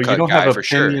 crinkle bro. You cut don't guy have for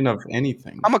sure. opinion of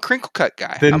anything. I'm a crinkle cut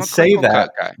guy. Then I'm a say crinkle that.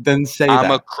 cut guy. Then say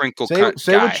I'm a that. crinkle Say cut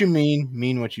say guy. what you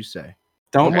mean what you say.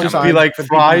 Don't One more just time be like for the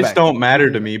people fries back. don't matter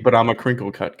to People me, but I'm a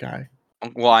crinkle cut guy.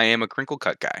 Well, I am a crinkle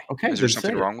cut guy. Okay, Is there then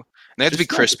something say it. wrong with? And they have to be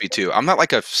Just say it. crispy too. I'm not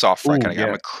like a soft fry Ooh, kind of guy. I'm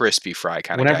yeah. a crispy fry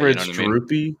kind of Whenever guy. You it's know what I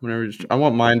mean? droopy, I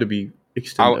want mine to be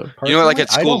extendo. You know, like Personally, at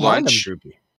I school don't mind them lunch.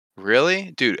 droopy.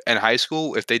 Really, dude? In high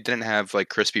school, if they didn't have like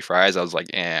crispy fries, I was like,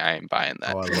 I ain't buying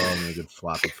that. Oh, I love a good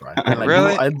floppy fry. And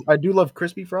Really? I do love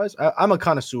crispy fries. I'm a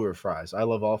connoisseur of fries. I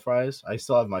love all fries. I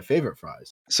still have my favorite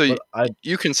fries. So But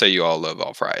you can say you all love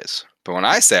all fries, but when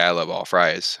I say I love all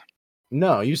fries,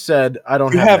 no, you said I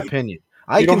don't You have have- an opinion.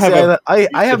 I you can don't have say a-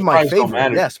 I you have said my fries don't favorite,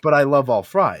 matter. yes, but I love all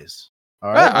fries.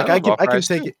 All Yeah, right, I like love all I can fries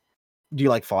take too. it. Do you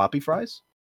like floppy fries?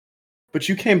 But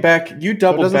you came back, you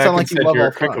doubled doesn't back sound and like you said love you're a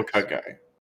all crinkle fries. cut guy.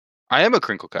 I am a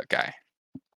crinkle cut guy.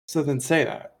 So then say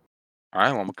that. All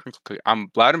right, well, I'm a crinkle cut.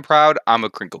 I'm loud and proud. I'm a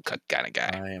crinkle cut kind of guy.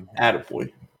 I am.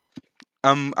 Attaboy.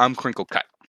 I'm crinkle cut.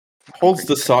 Holds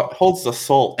the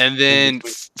salt. And in then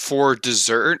between. for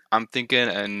dessert, I'm thinking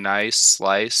a nice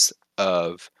slice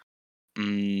of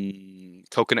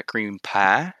coconut cream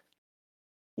pie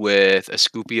with a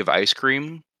scoopy of ice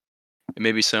cream and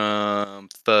maybe some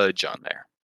fudge on there.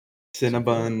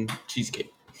 Cinnabon cheesecake.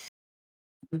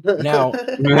 Now,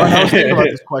 when I was thinking about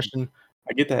this question,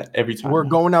 I get that every time. we're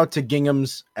going out to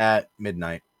Gingham's at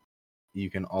midnight. You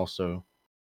can also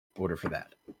order for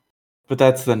that. But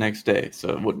that's the next day, so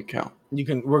it wouldn't count.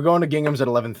 We're going to Gingham's at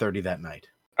 11:30 that night.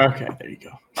 Okay, there you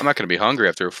go. I'm not going to be hungry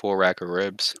after a full rack of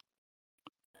ribs.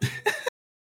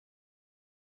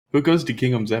 Who goes to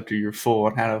Kingham's after you're full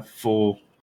and had a full?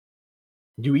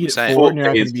 You eat Saying. at 4 and you're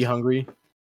not going Days. to be hungry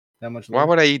that much Why later?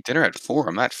 would I eat dinner at 4?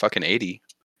 I'm not fucking 80.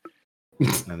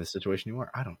 In this situation you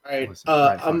are. I don't. All right, listen, all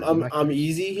right, fine, be my I'm kid.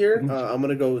 easy here. I'm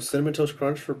gonna go cinnamon toast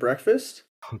crunch for breakfast.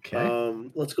 Okay.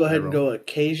 Let's go ahead and roll. go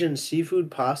Cajun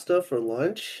seafood pasta for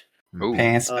lunch. Ooh,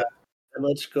 Pants. And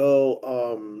let's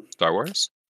go Star Wars?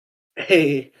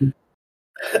 hey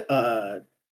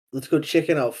let's go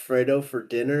chicken Alfredo for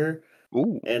dinner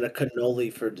Ooh. and a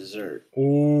cannoli for dessert.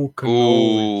 Ooh,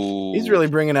 cannoli. He's really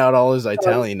bringing out all his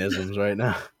Italianisms right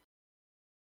now.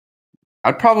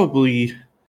 I'd probably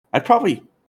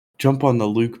jump on the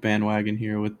Luke bandwagon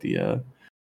here with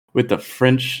the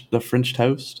French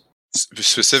toast.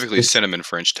 Specifically cinnamon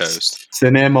French toast.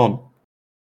 Cinnamon.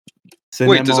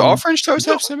 Wait, does all Cinnamon. French toast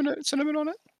have cinnamon on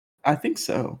it? I think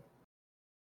so.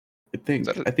 I think.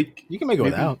 Is that I think You can make it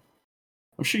maybe. without.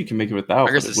 I'm sure you can make it without.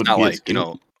 I guess but it it's wouldn't not be as like, you good.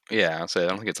 know, yeah, I'll say I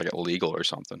don't think it's like illegal or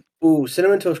something. Ooh,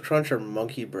 cinnamon toast crunch or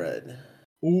monkey bread.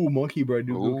 Ooh, monkey bread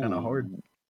do go kind of hard.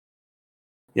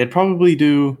 Yeah, I'd probably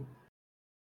do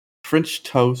French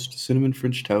toast, cinnamon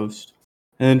French toast,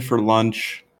 and then for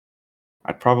lunch,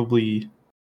 I'd probably,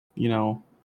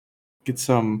 get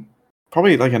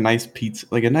probably like a nice pizza,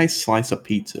 like a nice slice of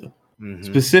pizza, Mhm.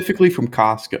 specifically from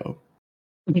Costco.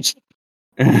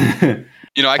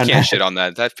 You know, I And can't I- shit on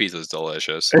that. That pizza's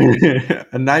delicious.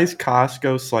 A nice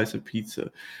Costco slice of pizza,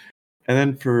 and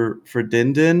then for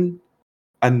din,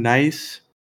 a nice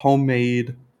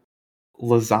homemade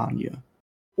lasagna,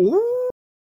 Ooh.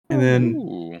 and then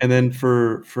Ooh.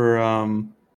 for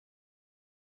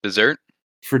Dessert?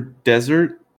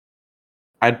 dessert,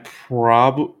 I'd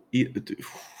probably eat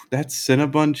that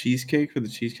Cinnabon cheesecake for the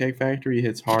Cheesecake Factory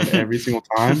hits hard every single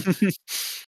time.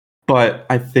 But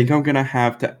I think I'm gonna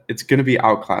have to. It's gonna be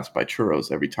outclassed by churros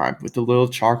every time with the little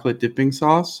chocolate dipping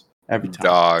sauce every time.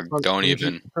 Dog, don't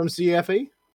even. From CFE?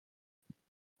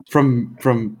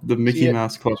 From the Mickey Yeah.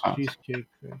 Mouse Clubhouse. Cheesecake.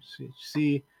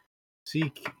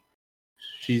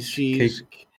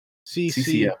 Cheesecake.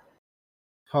 CCF.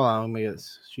 Hold on, let me get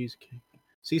this. Cheesecake.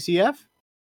 CCF?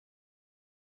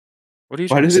 What are you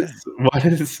Why trying to did say? why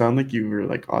did it sound like you were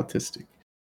like autistic?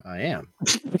 I am.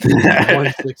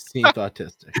 1/16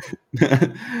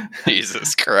 autistic.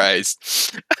 Jesus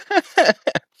Christ.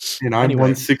 And I'm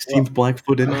Anyway, 1/16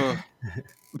 Blackfoot in.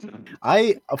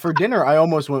 For dinner I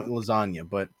almost went with lasagna,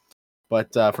 but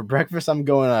for breakfast I'm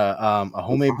going a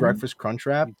homemade breakfast crunch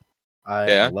wrap. I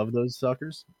Yeah. love those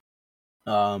suckers.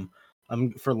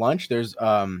 For lunch there's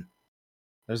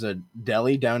a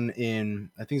deli down in,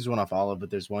 I think there's one off Olive, but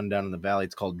there's one down in the valley.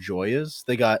 It's called Joya's.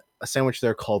 They got a sandwich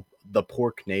there called the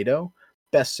Porknado.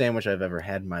 Best sandwich I've ever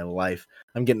had in my life.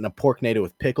 I'm getting a Porknado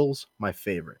with pickles, my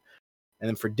favorite. And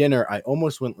then for dinner, I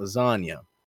almost went lasagna,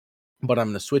 but I'm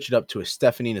going to switch it up to a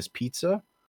Stefanina's pizza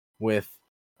with...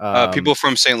 People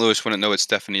from St. Louis wouldn't know what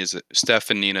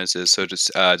Stefanina's is, so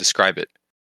just describe it.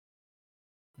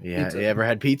 Yeah, Pizza. you ever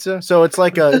had pizza? So it's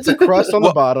like it's a crust on the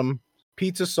Well- bottom,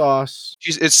 pizza sauce,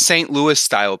 It's St. Louis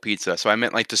style pizza. So I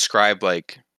meant like describe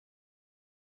like.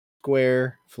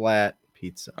 square, flat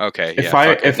pizza. Okay, If yeah.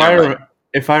 fuck it, never mind.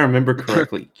 if I remember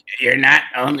correctly, you're not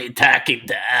only talking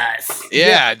to us.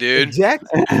 Yeah, dude.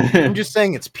 Exactly. I'm just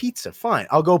saying it's pizza. Fine,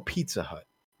 I'll go Pizza Hut.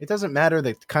 It doesn't matter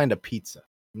the kind of pizza.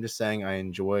 I'm just saying I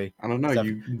enjoy. I don't know. Steph-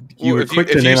 You Well, were if you- quick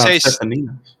if to you name out say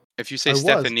Stefanina's. If you say I was.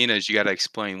 Stefanina's, you got to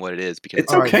explain what it is because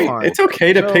It's All right, okay. fine. It's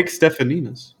okay to So- pick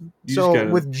Stefanina's. You just So gotta-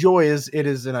 with Joy's, it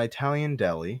is an Italian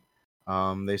deli.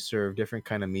 They serve different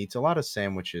kind of meats, a lot of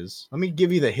sandwiches. Let me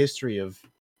give you the history of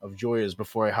Joy's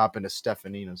before I hop into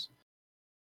Stefanina's.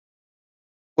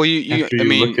 well, you after I you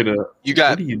mean, look at a, you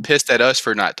got what do you? pissed at us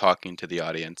for not talking to the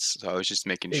audience. So I was just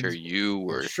making sure you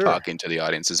were sure. talking to the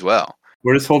audience as well.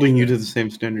 We're just holding you to the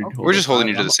same standard. Okay. We're just holding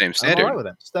you to I'm- the same I'm all standard. right with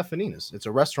that. Stefanina's. It's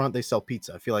a restaurant. They sell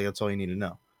pizza. I feel like that's all you need to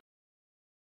know.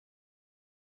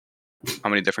 How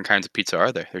many different kinds of pizza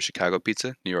are there? There's Chicago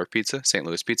pizza, New York pizza, St.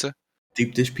 Louis pizza,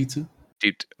 Deep dish pizza?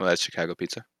 well, that's Chicago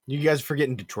pizza. You guys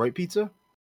forgetting Detroit pizza?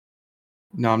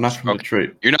 No, I'm not from Okay.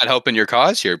 Detroit. You're not helping your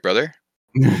cause here, brother.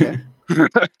 I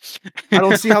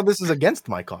don't see how this is against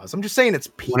my cause. I'm just saying it's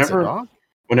pizza, Whenever- dog.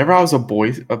 Whenever I was a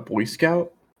Boy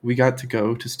Scout, we got to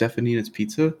go to Stefanina's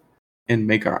Pizza and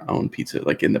make our own pizza,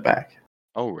 like in the back.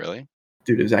 Oh, really?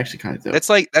 Dude, it was actually kind of dope. That's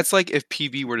like if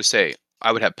PB were to say,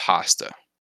 "I would have pasta."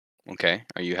 Okay,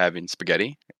 are you having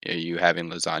spaghetti? Are you having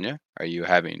lasagna? Are you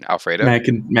having Alfredo? mac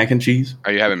and cheese,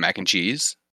 Are you having mac and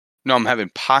cheese? No, I'm having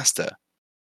pasta.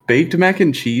 baked mac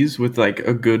and cheese with like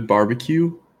a good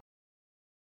barbecue.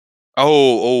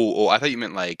 Oh! I thought you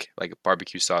meant like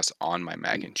barbecue sauce on my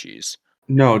mac and cheese.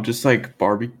 No, just like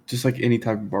just like any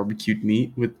type of barbecued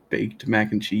meat with baked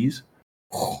mac and cheese.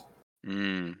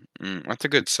 That's a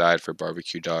good side for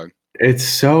barbecue, dog. It's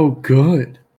so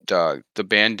good. Dog, the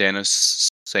bandana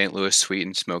St. Louis sweet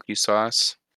and smoky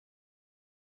sauce.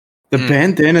 The Mm.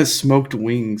 bandana smoked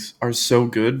wings are so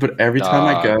good, but every time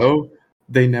I Dog. go,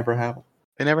 they never have them.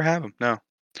 They never have them. No.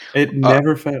 It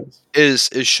never fails. Is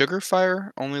Sugar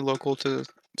Fire only local to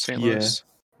St. Yeah. Louis?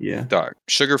 Yeah, Dog,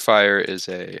 Sugar Fire is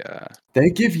a they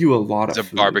give you a lot it's of a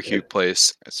food. barbecue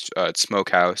place. It's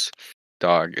smokehouse.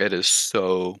 Dog, it is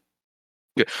so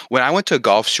good. When I went to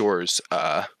Gulf Shores,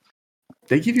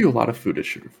 They give you a lot of food at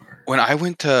Sugar Fire. when I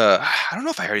went to, I don't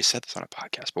know if I already said this on a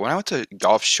podcast, but when I went to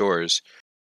Gulf Shores,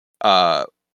 uh,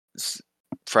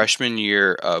 freshman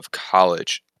year of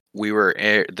college, we were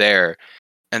there,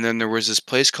 and then there was this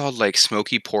place called like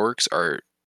Smoky Porks or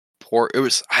pork. It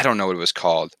was, I don't know what it was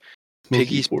called.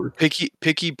 Smoky pork.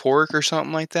 Picky pork or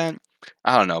something like that.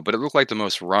 I don't know, but it looked like the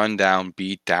most run down,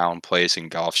 beat down place in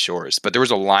Gulf Shores. But there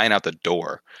was a line out the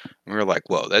door. And we were like,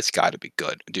 whoa, that's got to be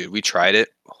good. Dude, we tried it.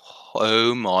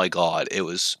 Oh my God. It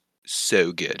was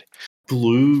so good.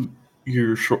 Blew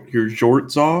your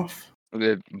shorts off.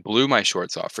 It blew my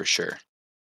shorts off for sure.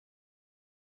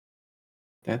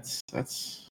 That's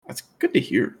good to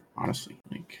hear. Honestly,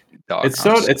 like Dog,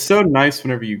 it's so nice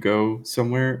whenever you go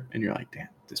somewhere and you're like, damn,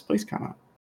 this place kind of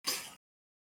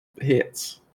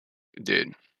hits.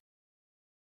 dude.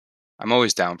 I'm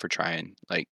always down for trying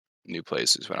like new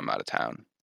places when I'm out of town.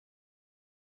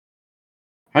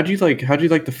 How'd you like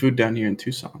the food down here in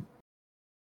Tucson?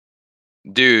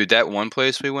 Dude, that one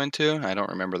place we went to, I don't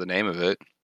remember the name of it.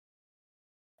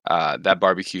 That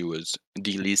barbecue was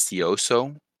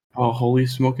delicioso. Oh, holy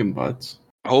smoking butts!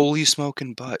 Holy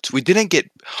smoking butts. We did get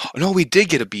a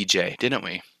BJ, didn't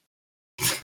we?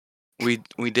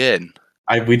 We did.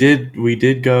 We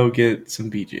did go get some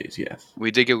BJ's. Yes.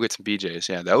 We did go get some BJs.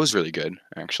 Yeah, that was really good,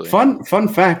 actually. Fun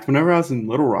fact: whenever I was in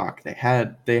Little Rock, they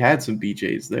had some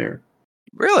BJ's there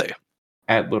Really?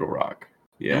 at Little Rock.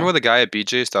 Yeah, Remember when the guy at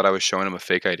BJ's thought I was showing him a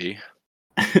fake ID?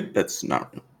 that's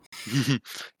not real.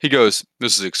 He goes,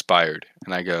 "This is expired."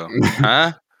 And I go,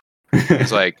 "Huh?"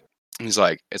 He's like,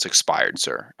 "It's expired,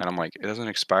 sir." And I'm like, "It doesn't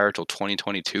expire till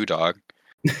 2022, dog."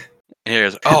 And he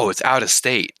goes, "Oh, it's out of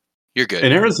state. You're good."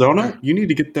 In Arizona, you need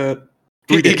to get that.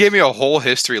 He 3 days. gave me a whole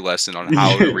history lesson on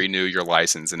how to renew your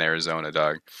license in Arizona,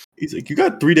 dog. He's like, you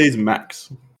got 3 days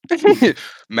max.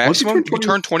 Maximum, turn you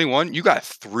turn 21, you got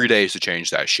 3 days to change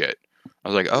that shit. I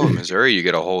was like, oh, in Missouri, you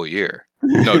get a whole year.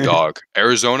 No, dog.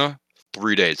 Arizona,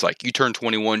 3 days. Like, you turn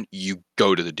 21, you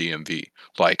go to the DMV.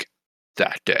 Like,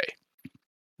 that day.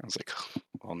 I was like,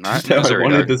 well, not in That's how I Missouri,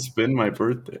 wanted dog. to spend my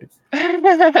birthday.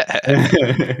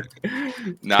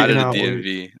 Not at a Cannot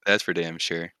DMV. That's for damn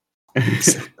sure.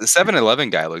 The 7-Eleven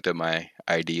guy looked at my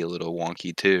ID a little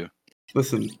wonky, too.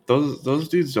 Listen, those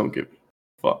dudes don't give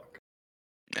a fuck.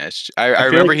 I feel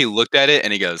remember like- he looked at it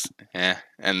and he goes, eh,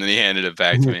 and then he handed it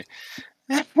back to me.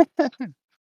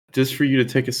 just for you to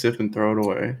take a sip and throw it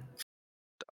away.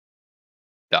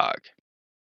 Dog.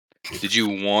 Did you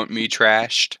want me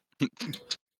trashed?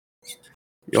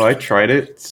 Yo, I tried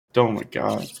it. Oh my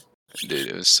god. Dude,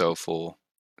 it was so full.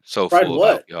 So Tried full what?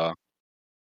 of alcohol.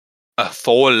 A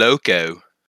Four Loco.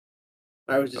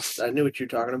 I knew what you're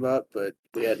talking about, but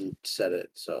we hadn't said it,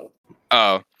 so.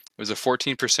 Oh, it was a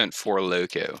 14% Four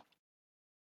Loco.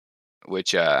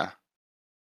 Which, yeah,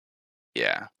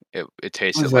 it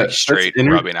tasted Was like that? straight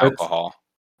rubbing alcohol.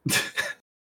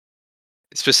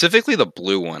 Specifically the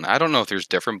blue one. I don't know if there's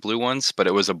different blue ones, but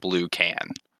it was a blue can.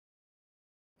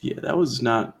 Yeah, that was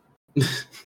not.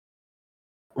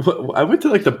 I went to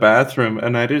like the bathroom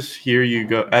and I just hear you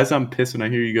go as I'm pissing. I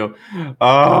hear you go,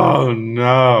 "Oh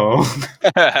no!"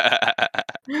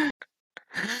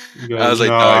 You go, I was like,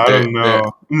 "No, dog, I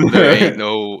don't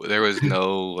know." there was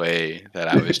no way that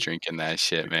I was drinking that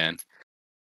shit, man.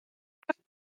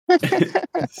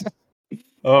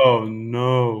 Oh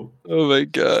no! Oh my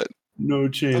god. No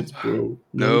chance, bro.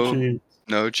 No. chance.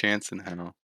 No chance in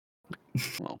hell.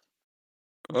 Well,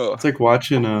 oh. It's like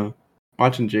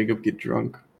watching Jacob get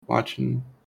drunk. Watching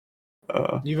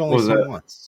You've what only was seen that?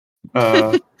 once.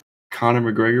 Conor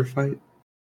McGregor fight.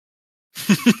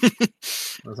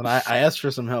 Listen, I asked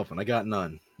for some help and I got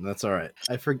none. And that's all right.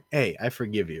 I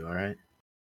forgive you. All right.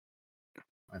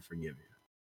 I forgive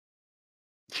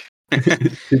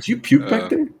Did you puke back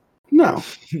there? No.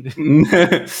 you.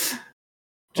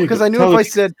 Because Jacob, I knew tell if I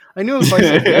us- said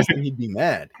yes, then he'd be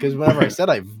mad. Because whenever I said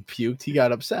I puked, he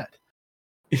got upset.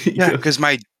 Yeah, because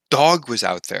my dog was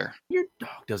out there. Your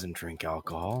dog doesn't drink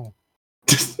alcohol.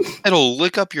 It'll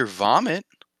lick up your vomit.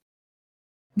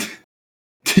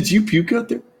 Did you puke out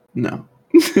there? No.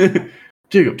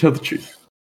 Jacob, tell the truth.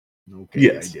 Okay,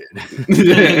 Yes. I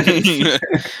did.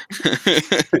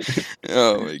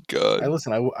 Oh my god.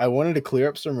 Listen, I wanted to clear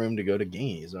up some room to go to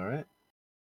Gaines, all right?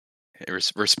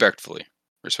 Respectfully.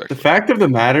 The fact of the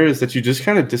matter is that you just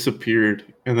kind of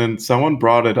disappeared, and then someone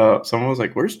brought it up. Someone was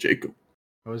like, "Where's Jacob?"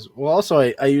 Also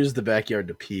I used the backyard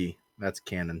to pee. That's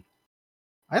canon.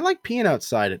 I like peeing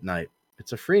outside at night.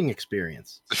 It's a freeing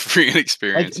experience. It's a freaking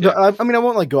experience. I mean, I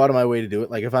won't like go out of my way to do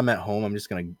it. Like if I'm at home, I'm just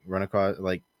gonna run across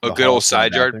like a the good hall old to the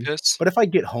side yard bathroom. piss. But if I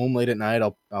get home late at night,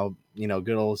 I'll good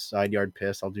old side yard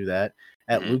piss. I'll do that.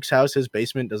 At Mhm. Luke's house, his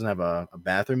basement doesn't have a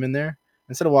bathroom in there.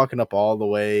 Instead of walking up all the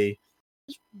way,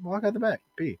 just walk out the back,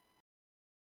 pee.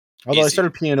 Although I Easy.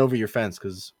 started peeing over your fence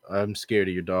because I'm scared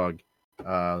of your dog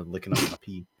licking up my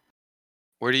pee.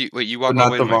 Where do you wait? You walk But all not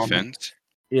the way the to my vomit. fence?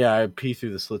 Yeah, I pee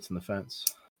through the slits in the fence.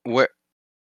 What?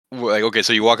 Like, okay,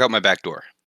 so you walk out my back door.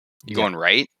 You going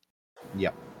right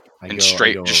Yep. and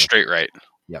straight, go just over. straight right.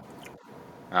 Yep.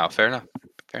 Oh, fair enough.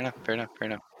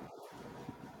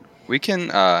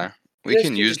 We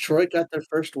can use. Detroit got their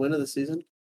first win of the season.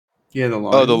 Yeah, the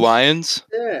Lions. Oh, the Lions.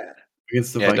 Yeah.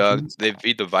 Against the Yeah, dog. Vikings. They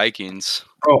beat the Vikings.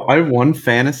 Bro, I won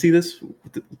fantasy I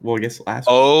guess last week.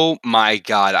 Oh my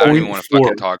god! I don't even want to 0.4.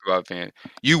 fucking talk about fan.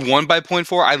 You won by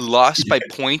 0.4. I lost by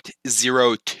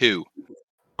 0.02.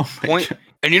 Oh my Point. God.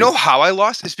 And you know how I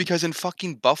lost? It's because in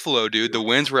fucking Buffalo, dude, the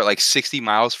winds were at like 60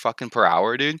 miles fucking per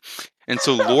hour, dude. And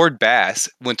so Lord Bass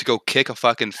went to go kick a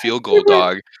fucking field goal,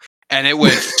 dog, and it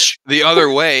went the other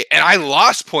way, and I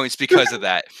lost points because of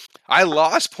that. If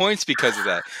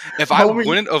I Homie.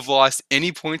 wouldn't have lost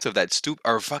any points of that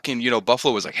or fucking,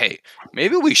 Buffalo was like, hey,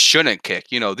 maybe we shouldn't kick.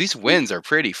 These wins are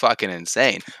pretty fucking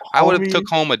insane. I would have Homie. took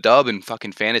home a dub in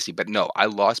fucking fantasy, but no, I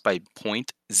lost by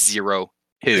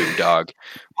 0.02, dog.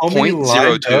 Homie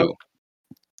lined 0.02. up.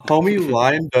 Homie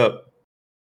lined up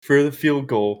for the field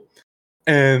goal,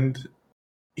 and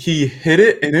he hit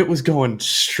it, and it was going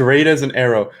straight as an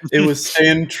arrow. It was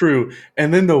staying true,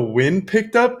 and then the wind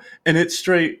picked up, and it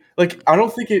straight. Like, I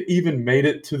don't think it even made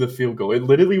it to the field goal. It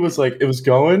literally was like it was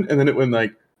going, and then it went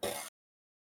like.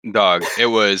 Dog,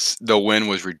 the win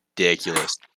was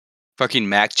ridiculous. Fucking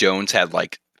Mac Jones had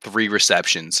like 3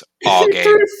 receptions all He game.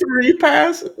 threw 3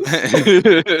 passes.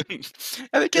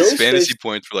 I think his Bills fantasy faced-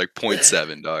 points were like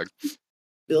 0.7, dog.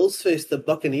 Bills face the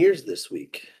Buccaneers this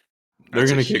week. They're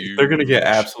gonna get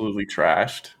absolutely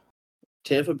trashed.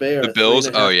 Tampa Bay are The Bills?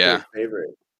 3.5 Oh, yeah. point favorite.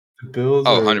 The Bills.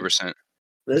 Oh, are, 100%.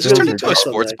 This Just Bills turn are into a dog.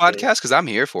 sports podcast because I'm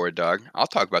here for it, dog. I'll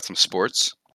talk about some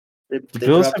sports. They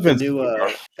Bills dropped have the been- new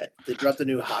they dropped the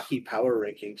new hockey power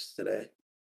rankings today.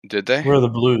 Did they? Where are the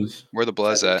Blues? Where are the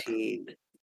Bloods at? 17,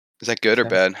 Is that good or Okay.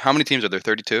 bad? How many teams are there?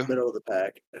 32? middle of the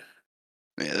pack.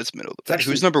 Yeah, that's middle of the It's pack.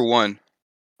 actually- Who's number 1?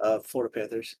 Florida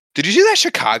Panthers. Did you see that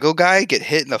Chicago guy get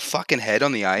hit in the fucking head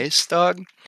on the ice, dog?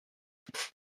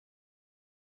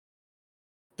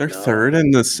 They're No. third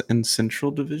in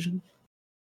Central Division.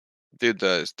 Dude,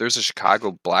 there's a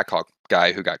Chicago Blackhawk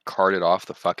guy who got carted off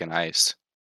the fucking ice.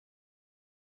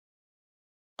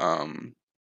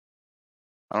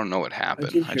 I don't know what I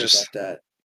happened. did hear about that.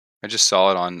 I just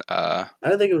saw it on. I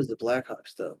don't think it was the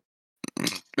Blackhawks though.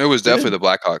 It was Who definitely did- the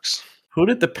Blackhawks. Who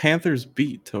did the Panthers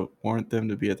beat to warrant them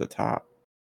to be at the top?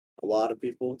 A lot of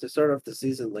people to start off the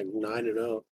season like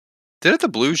 9-0. Didn't the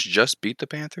Blues just beat the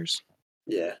Panthers?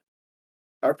 Yeah,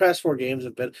 our past 4 games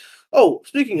have been. Oh,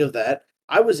 speaking of that,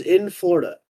 I was in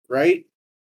Florida, right?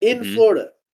 In Mhm.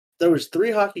 Florida, there was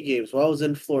 3 hockey games while I was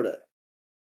in Florida.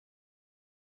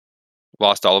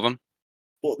 Lost all of them.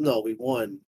 Well, no, we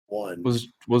won one. Was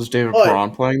David But-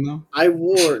 Perron playing though I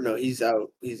wore no, he's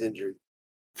out. He's injured.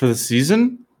 for the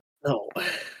season? No,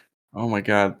 Oh my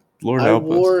God, Lord I help us!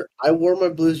 wore my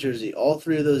Blues jersey all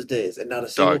 3 of those days, and not a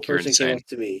single Dog, you're person came insane. up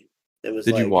to me and was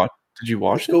Did like, you watch? Did you "Let's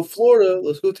wash go it? Florida.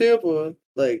 Let's go Tampa."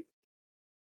 Like,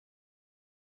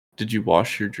 Did you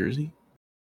wash your jersey?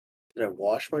 did I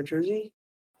wash my jersey?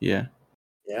 Yeah.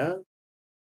 Yeah.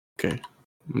 Okay.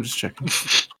 I'm just checking.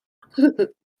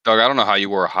 Dog, I don't know how you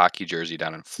wore a hockey jersey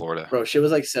down in Florida. Bro, shit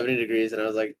was like 70 degrees, and I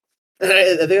was like,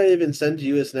 I think I even sent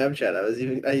you a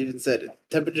Snapchat. I even said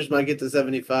temperatures might get to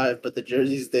 75, but the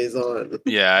jersey stays on.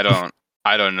 Yeah,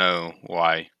 I don't know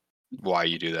why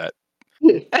you do that.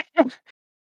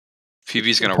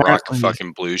 Phoebe's gonna rock a Apparently-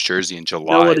 fucking Blues jersey in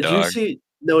July, Noah, did dog. you see?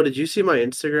 Noah, did you see my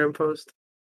Instagram post?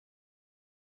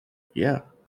 Yeah.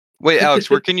 Wait, Alex,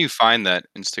 where can you find that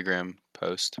Instagram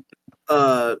post?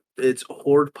 It's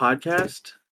Hord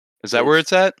Podcast. Is that where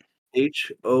it's at?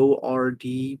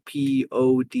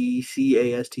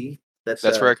 HORDPODCAST. That's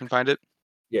That's where I can find it.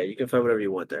 Yeah, you can find whatever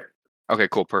you want there. Okay,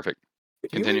 cool, perfect.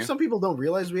 Can you believe some people don't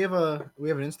realize we have an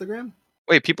Instagram?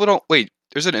 Wait, people don't. Wait,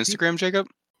 there's an Instagram, Jacob.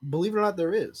 Believe it or not,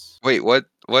 there is. Wait, what?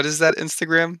 What is that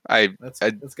Instagram? That's I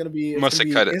gonna be must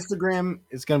have cut it. Instagram.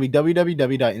 It's gonna be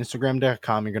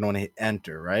www.instagram.com. You're gonna want to hit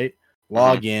enter, right? Mm-hmm.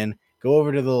 Log in. Go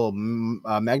over to the little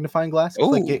magnifying glass.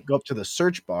 Click Ooh. it. Go up to the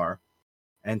search bar,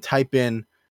 and type in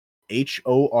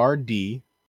HORD.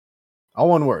 All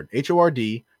one word.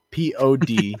 HORD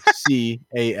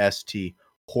PODCAST.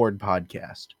 Horde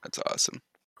Podcast. That's awesome.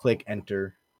 Click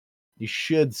enter. You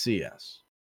should see us.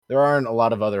 There aren't a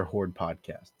lot of other Horde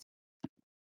podcasts.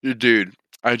 Dude,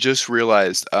 I just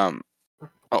realized. Oh,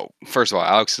 first of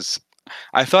all,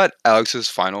 I thought Alex's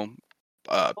final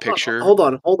picture. Hold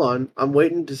on. I'm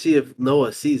waiting to see if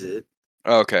Noah sees it.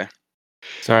 Oh, okay.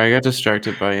 Sorry, I got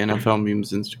distracted by NFL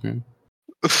memes Instagram.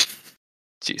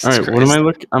 Jesus All right, Christ. what am I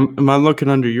looking? Am I looking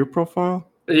under your profile?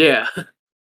 Yeah.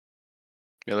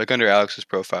 Yeah, look under Alex's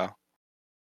profile.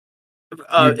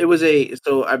 It was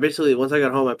so I basically, once I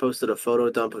got home, I posted a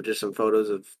photo dump of just some photos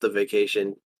of the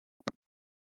vacation.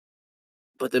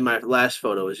 But then my last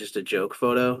photo was just a joke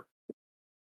photo.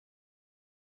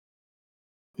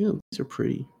 Yeah, these are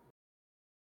pretty.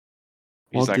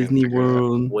 He's Walt not gonna Disney figure it out.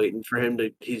 World. Waiting for him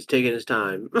to. He's taking his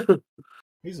time.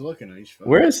 He's looking at each photo.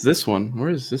 Where is this one? Where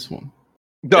is this one?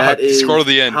 Dog, That is scroll to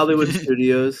the end. Hollywood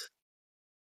Studios.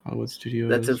 Hollywood Studios.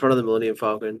 That's in front of the Millennium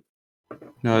Falcon.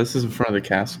 No, this is in front of the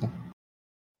castle.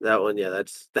 That one, yeah,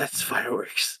 that's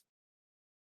fireworks.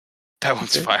 That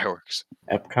one's Okay. fireworks.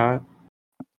 Epcot.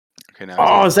 Okay, now.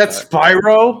 Oh, is that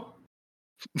Spyro?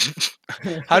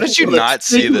 How did you Well, not that's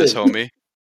see this, Figment. homie?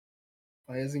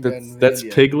 Why hasn't That's gotten that's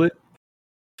yet? Piglet.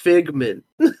 Figment.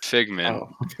 Figment. Oh,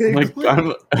 I'm like I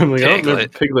don't remember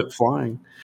Piglet flying.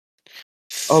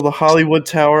 Oh, the Hollywood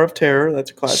Tower of Terror.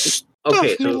 That's a classic.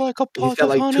 Okay, Stuff me so like a he's pot got of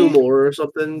like honey. 2 more or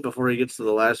something before he gets to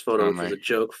the last photo, Oh which was my. a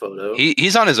joke photo.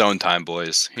 He's on his own time,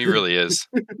 boys. He really is.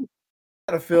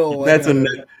 Gotta feel like That's a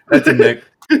Nick. That's a Nick.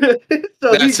 So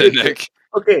That's he it, gets Nick.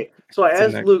 Okay, so I That's a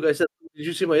asked Nick. Luke. I said, "Did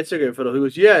you see my Instagram photo?" He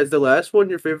goes, "Yeah, is the last one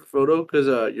your favorite photo because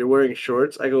you're wearing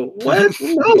shorts?" I go, "What?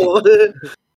 No."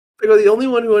 I go, "The only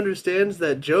one who understands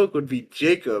that joke would be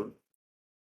Jacob."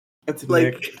 That's a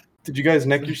Like, Nick. Did you guys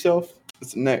neck yourself?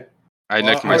 It's a Nick. I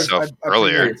Well, necked I was- myself I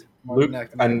earlier. pre-necked. Luke,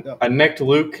 Necked up. I necked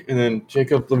Luke, and then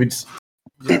Jacob. Let me just.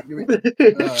 Yeah, give me-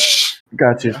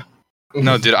 Got you. yeah.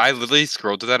 No, dude, I literally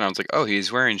scrolled to that and I was like, oh,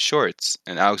 he's wearing shorts.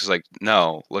 And Alex was like,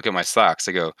 no, look at my socks.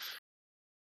 I go,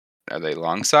 are they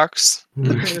long socks?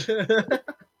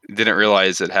 Didn't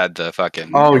realize it had the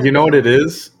fucking. Oh, you know what it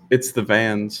is? It's the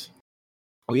Vans.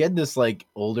 We had this like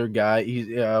older guy. He's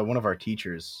one of our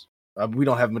teachers. We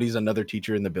don't have him, but he's another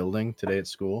teacher in the building today at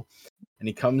school. And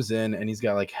he comes in and he's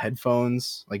got like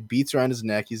headphones, like beats around his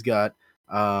neck. He's got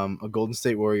a Golden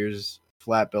State Warriors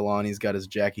flat bill on. He's got his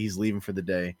jacket. He's leaving for the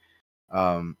day.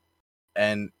 And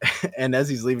and as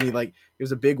he's leaving,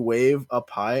 there's a big wave up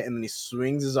high, and then he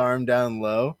swings his arm down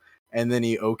low, and then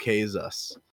he okays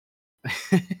us,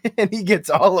 and he gets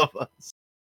all of us.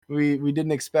 We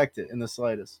didn't expect it in the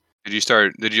slightest. Did you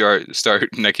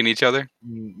start necking each other?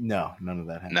 No, none of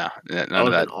that happened. No, That none of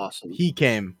would have that. been awesome. He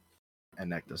came and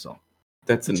necked us all.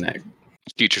 That's a neck.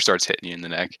 Future starts hitting you in the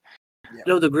neck.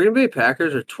 No, the Green Bay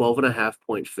Packers are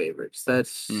 12.5-point favorites.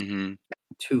 That's Mm-hmm.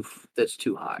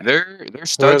 too high. They're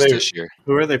studs they? this year.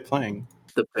 Who are they playing?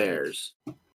 The Bears.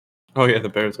 Oh yeah, the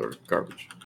Bears are garbage.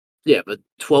 Yeah, but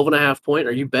 12.5-point.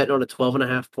 Are you betting on a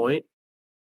 12.5-point?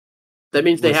 That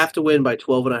means they have to win by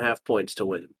 12.5 points to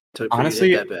win. For you to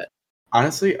Honestly, hit that bet.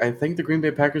 Honestly, I think the Green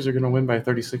Bay Packers are going to win by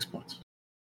 36 points.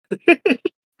 I'm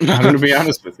going to be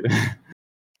honest with you.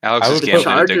 Alex's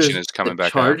gambling addiction is coming back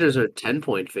out. The Chargers are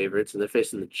 10-point favorites, and they're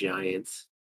facing the Giants.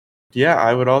 Yeah,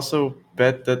 I would also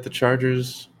bet that the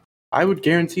Chargers. I would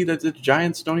guarantee that the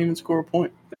Giants don't even score a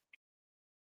point.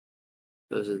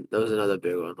 That was another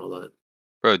big one. Hold on.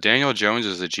 Bro, Daniel Jones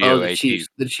is the GOAT. Oh, the Chiefs.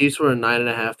 The Chiefs were a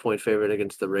 9.5-point favorite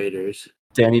against the Raiders.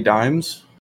 Danny Dimes.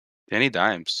 Danny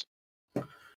Dimes.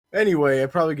 Anyway,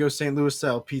 I'd probably go St. Louis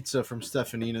style pizza from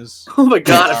Stefanina's. Oh my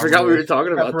god, I forgot we were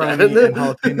talking about that. Pepperoni and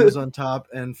jalapenos on top,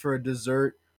 and for a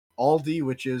dessert, Aldi,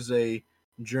 which is a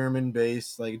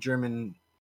German-based, like German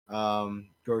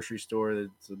grocery store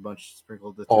that's a bunch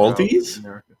sprinkled throughout Aldi's?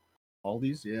 America.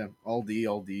 Aldi's, yeah.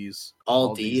 Aldi's.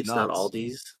 Aldi, it's not nuts.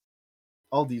 Aldi's.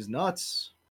 Aldi's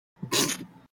nuts.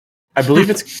 I believe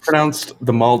it's pronounced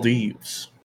the Maldives.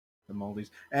 The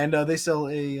Maldives, and they sell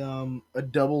a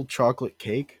double chocolate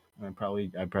cake. I'd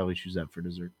probably choose that for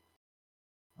dessert.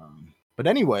 But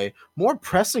anyway, more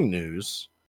pressing news.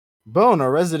 Bone,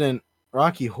 our resident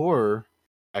Rocky Horror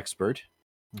expert,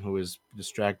 who is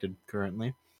distracted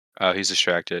currently. Oh, he's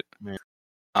distracted. Yeah.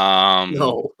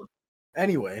 No.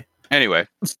 Anyway,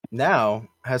 now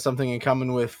has something in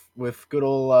common with good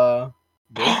old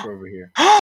Baker over here.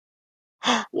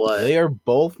 What? They are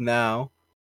both now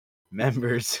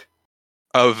members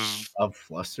of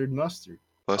Flustered Mustard.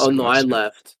 Oh no, I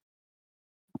left.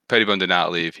 Pettibone did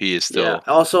not leave. He is still. Yeah.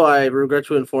 Also, I regret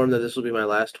to inform that this will be my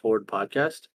last Hord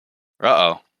podcast.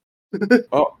 Uh-oh.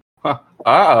 Oh.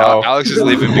 Uh-oh. Alex is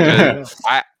leaving because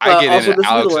I get also, in and this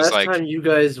Alex is the is last like, time you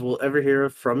guys will ever hear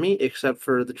from me, except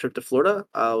for the trip to Florida.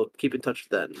 I'll keep in touch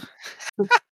then.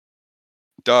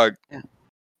 dog. Yeah.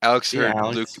 Alex Yeah, heard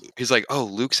Alex. Luke. He's like, oh,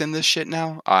 Luke's in this shit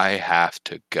now? I have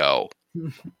to go.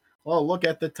 Well, look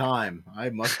at the time. I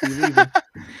must be leaving.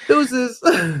 Deuces.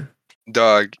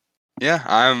 Dog. Yeah,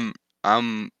 I'm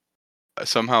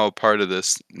somehow a part of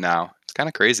this now. It's kind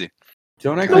of crazy.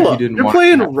 Don't act like you didn't You're want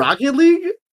playing that. Rocket League?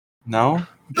 No?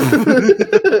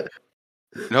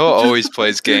 Noah always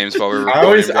plays games while we're I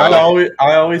recording,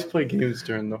 I always play games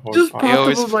during the whole Just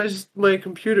podcast. popped up on my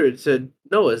computer. It said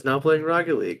Noah's now playing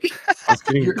Rocket League. I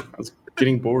was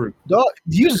getting bored. Dog,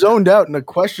 you zoned out in a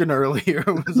question earlier.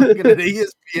 I was looking at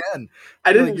ESPN.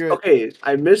 I didn't. Like you're- Okay,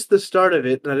 I missed the start of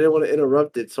it, and I didn't want to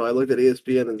interrupt it, so I looked at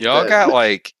ESPN instead. Y'all got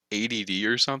like ADD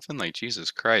or something? Like,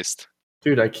 Jesus Christ.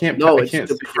 Dude, I can't. No, I it's can't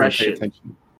sit here and pay depression.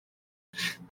 attention.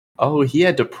 Oh, he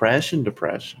had depression.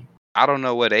 I don't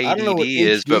know what ADD I don't know what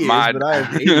is, but HD is, I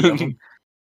have 80 of them.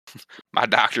 my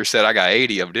doctor said I got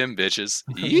 80 of them bitches.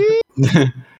 Yeah.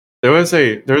 There was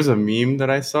a meme that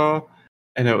I saw,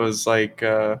 and it was like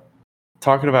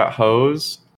talking about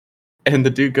hoes, and the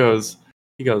dude goes,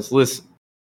 listen,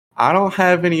 I don't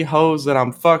have any hoes that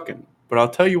I'm fucking, but I'll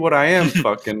tell you what I am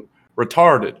fucking,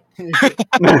 retarded.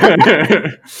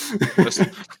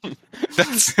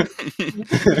 That's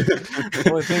The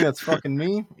only thing that's fucking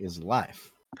me is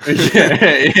life.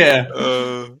 yeah.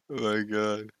 oh my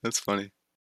god, that's funny.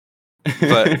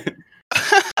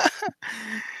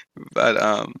 But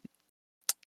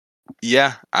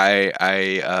yeah,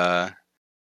 I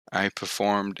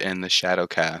performed in the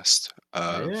Shadowcast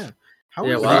of Yeah. How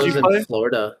Yeah, was while I did was you that? play? in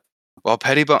Florida. well,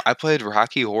 Pettibone. I played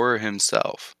Rocky Horror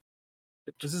himself.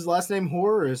 Is his last name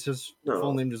Horror, or is his No.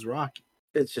 full name just Rocky?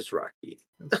 It's just Rocky.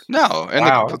 No, and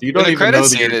Wow, the, you in don't the even know credits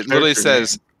the- scene, your it literally character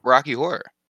says Rocky Horror.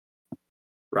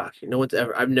 Rocky. No one's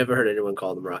ever. I've never heard anyone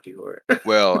call them Rocky Horror.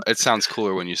 Well, it sounds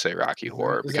cooler when you say Rocky Is that-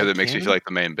 Horror is because that it makes you canon? feel like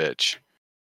the main bitch.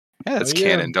 Yeah, that's Oh, yeah.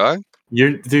 canon, dog.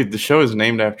 Dude, the show is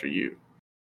named after you.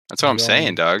 That's what I'm Wrong.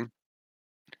 saying, dog.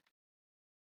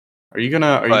 Are you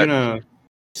gonna But-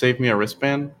 save me a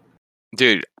wristband?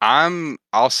 Dude,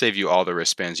 I'll save you all the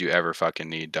wristbands you ever fucking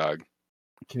need, dog.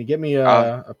 Can you get me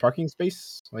a parking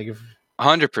space? Like if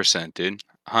 100%, dude.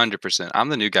 100%. I'm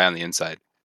the new guy on the inside.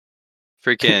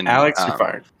 Freaking Alex, you're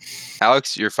fired.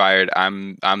 Alex, you're fired.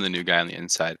 I'm the new guy on the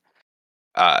inside.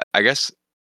 I guess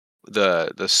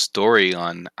the story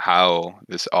on how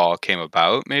this all came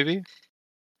about, maybe.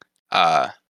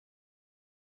 I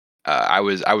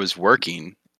was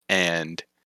working and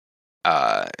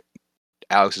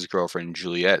Alex's girlfriend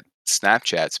Juliet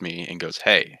Snapchats me and goes,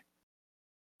 "Hey,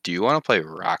 do you want to play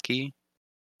Rocky?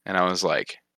 And I was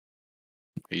like,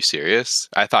 are you serious?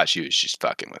 I thought she was just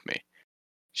fucking with me.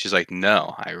 She's like,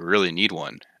 no, I really need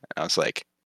one. And I was like,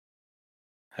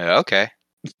 okay.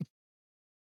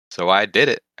 So I did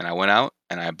it, and I went out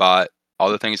and I bought all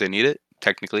the things I needed.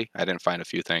 Technically, I didn't find a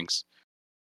few things,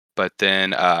 but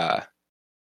then I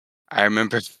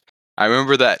remember, I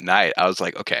remember that night. I was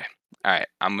like, okay, all right,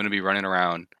 I'm gonna be running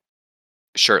around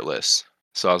shirtless.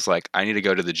 So I was like, I need to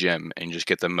go to the gym and just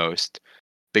get the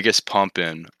biggest pump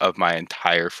in of my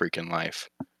entire freaking life.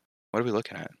 What are we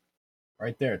looking at?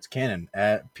 Right there, it's canon.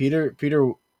 Peter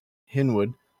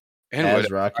Hinwood Inwood.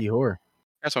 as Rocky Horror.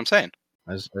 That's what I'm saying.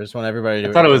 I just want everybody to.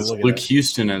 I thought it to was look at Luke that.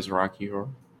 Houston as Rocky Horror.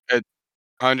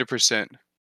 100%.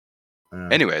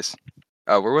 Anyways,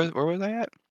 where was I at?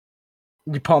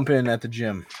 You pump in at the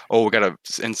gym. Oh, we got a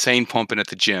insane pumping at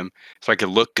the gym so I could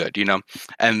look good, you know.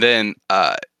 And then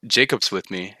Jacob's with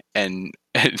me, and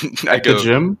I At go, the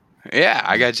gym? yeah,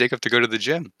 I got Jacob to go to the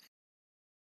gym.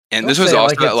 And Don't this was say it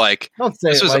also like it's- like Don't say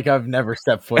this it was like I've never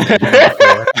stepped foot in the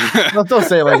gym before. Don't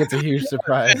say it like it's a huge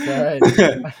surprise. All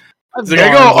right. It's like,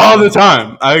 I go all the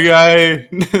time. I've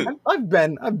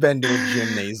been to a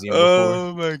gymnasium before.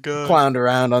 Oh my god! Clowned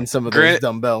around on some of those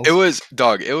dumbbells. It was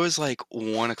It was like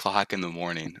 1:00 in the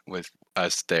morning with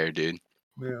us there, dude.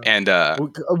 Yeah. And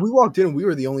we walked in and we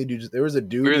were the only dudes. There was a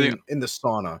dude We were in the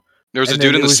sauna. there was a and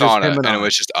dude then in the it was just him sauna, and and it I.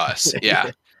 was just us.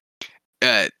 Yeah.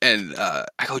 And I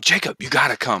go, Jacob, you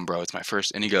gotta come, bro. It's my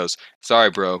first. And he goes, sorry,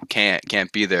 bro,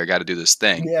 can't be there. Got to do this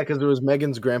thing. Yeah, because it was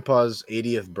Megan's grandpa's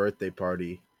 80th birthday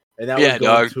party, and that Yeah, was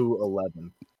going dog. to 11.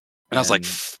 And I was like,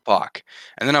 fuck.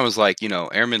 And then I was like,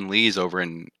 Airman Lee's over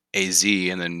in AZ,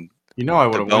 and then I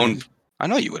would have won. I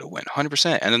know you would have won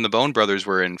 100%. And then the Bone Brothers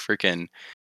were in freaking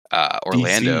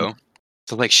Orlando. DC.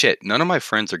 So like, shit, none of my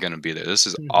friends are gonna be there. This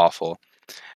is awful.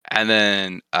 And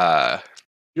then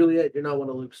Juliet, you're not one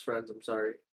of Luke's friends. I'm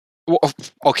sorry. well,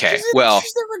 okay, She's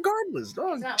there regardless,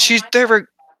 dog. she's there. Well,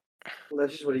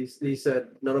 that's just what he said.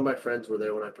 None of my friends were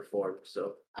there when I performed.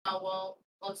 So. Oh well,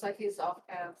 looks like he's off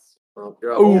cast. Well,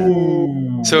 you're off.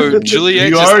 Ooh. So Juliet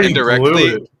You just already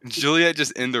blew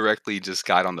indirectly just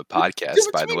got on the podcast.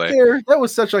 Dude, By to the be way, fair, that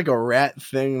was such like a rat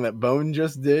thing that Bone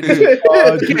just did. Okay,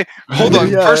 hold on.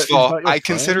 Juliet First of is all, not your I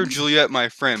consider friend? Juliet my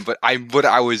friend, but what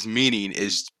I was meaning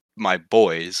is my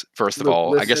boys. First of Look,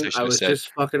 all, I guess listen, I should I have was said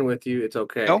just fucking with you. It's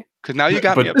okay. no, because now you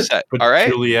got me upset. But All right,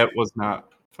 Juliet was not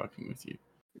fucking with you.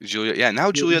 Juliet. Yeah, now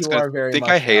You Juliet's are gonna very think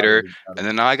much I hate her, out of and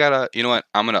then now I gotta. You know what?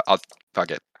 I'll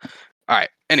fuck it. All right.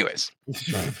 Anyways,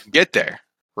 get there,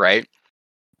 right?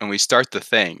 And we start the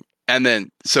thing, and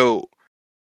then so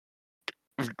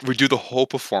we do the whole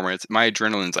performance. My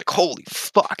adrenaline's like, holy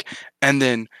fuck! And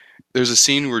then there's a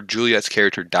scene where Juliet's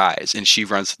character dies, and she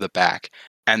runs to the back.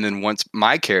 And then once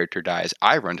my character dies,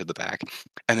 I run to the back.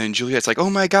 And then Juliet's like, oh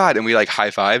my god! And we like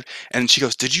high five. And she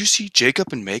goes, did you see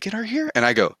Jacob and Megan are here? And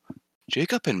I go,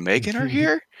 Jacob and Megan are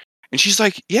here? And she's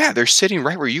like, yeah, they're sitting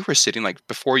right where you were sitting, like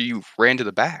before you ran to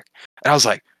the back. And I was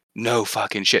like, no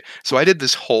fucking shit. So I did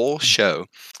this whole show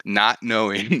not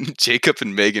knowing Jacob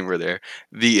and Megan were there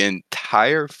the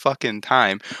entire fucking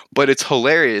time. But it's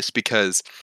hilarious because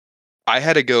I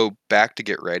had to go back to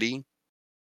get ready.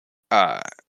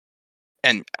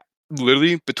 And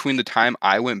literally between the time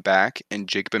I went back and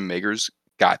Jacob and Meggers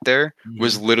got there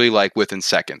was literally like within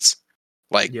seconds.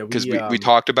 Like, because we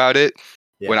talked about it.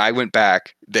 Yeah. When I went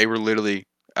back, they were literally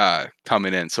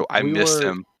coming in. So I missed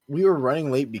them. We were running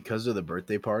late because of the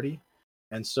birthday party.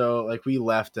 And so like we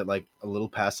left at like a little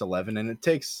past 11, and it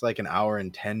takes like an hour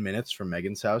and 10 minutes from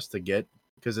Megan's house to get,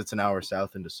 because it's an hour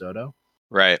south in DeSoto.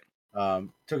 Right.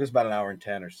 Took us about an hour and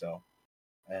 10 or so.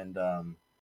 And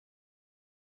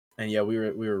yeah, we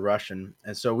were rushing.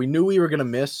 And so we knew we were gonna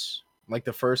miss like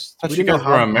the first. We didn't know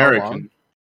how American.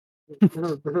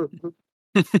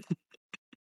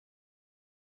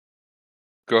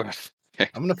 Go ahead. Okay.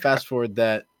 I'm gonna fast forward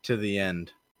that to the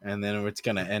end, and then it's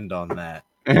gonna end on that.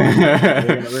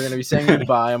 we're gonna be saying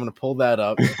goodbye. I'm gonna pull that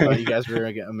up. You guys were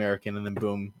American, and then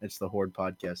boom, it's the Horde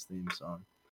podcast theme song.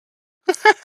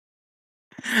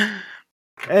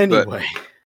 Anyway,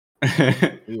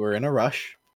 we were in a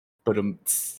rush, and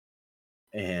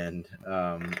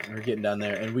we were getting down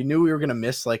there, and we knew we were gonna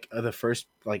miss like the first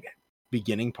like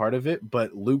beginning part of it,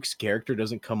 but Luke's character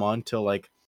doesn't come on till like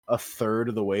a third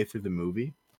of the way through the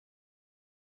movie.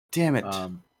 Damn it,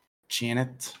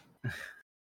 Janet.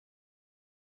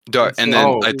 And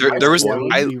then there was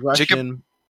Jacob.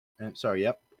 Sorry,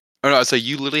 yep. Oh no! So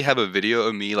you literally have a video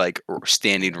of me like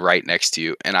standing right next to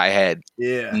you, and I had no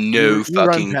you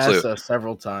fucking run past clue. Us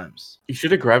several times. You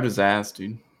should have grabbed his ass,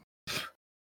 dude.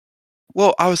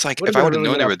 Well, I was like, if I would have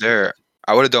known they were there,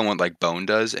 I would have done what like Bone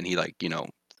does, and he like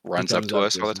runs up comes to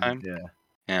us to all us the time. Yeah.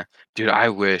 Yeah, dude, I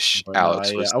wish But no,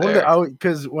 Alex was I wanted there. to,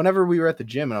 because whenever we were at the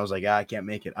gym and I was like, I can't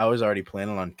make it, I was already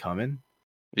planning on coming.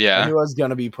 I Yeah, knew I was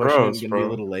gonna be pushing it, Gross, gonna be a bro.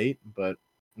 little late, but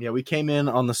yeah, we came in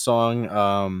on the song.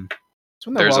 It's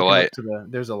when they're There's a walking light. up to the.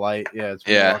 There's a light. Yeah, it's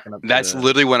when they're Yeah, walking up. that's to the,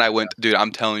 literally when I went. Dude,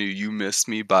 I'm telling you, you missed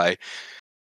me by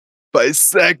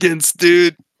seconds,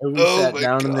 dude. And we Oh sat my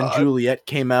down, and then God. Juliet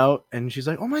came out, and she's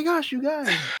like, "Oh my gosh, you guys!"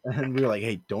 And we were like,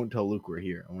 "Hey, don't tell Luke we're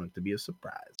here. I want it to be a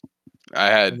surprise."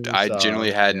 And we I saw genuinely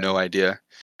us, had yeah. no idea.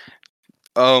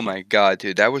 Oh my God,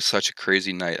 dude, that was such a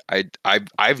crazy night.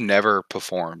 I've never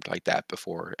performed like that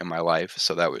before in my life,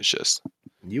 so that was just.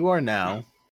 You are now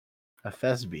a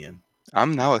thespian.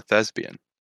 I'm now a thespian.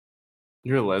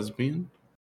 You're a lesbian?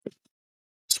 I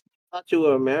thought you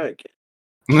were American.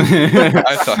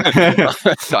 I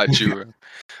thought you were.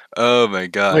 Oh my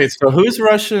God. Wait, so who's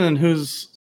Russian and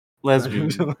who's lesbian?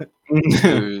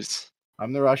 Who's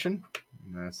I'm the Russian.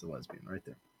 And that's the lesbian right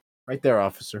there. Right there,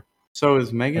 officer. So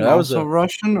is Megan Yeah, that was also a-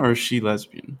 Russian or is she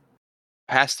lesbian?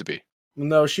 has to be?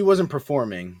 No, she wasn't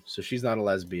performing, so she's not a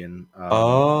lesbian.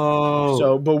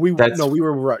 Oh, But we that's- we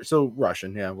were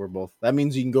Russian. Yeah, we're both. That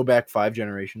means you can go back 5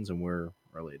 generations and we're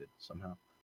related somehow.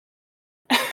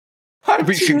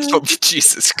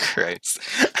 Jesus Christ.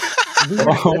 It's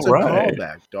All a right.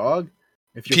 callback, dog.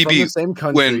 If you're from PB, the same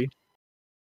country,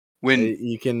 when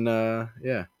you can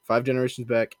 5 generations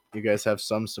back, you guys have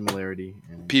some similarity.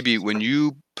 And PB, when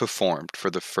you performed for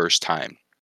the first time,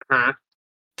 Huh?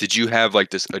 did you have like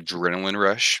this adrenaline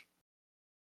rush?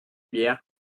 Yeah.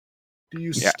 do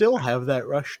you Yeah. still have that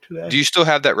rush today? Do you still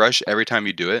have that rush every time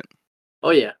you do it?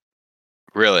 Oh yeah.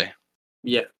 Really?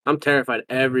 Yeah. I'm terrified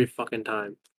every fucking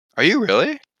time. Are you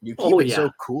really? You keep Oh, it yeah.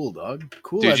 so cool, dog.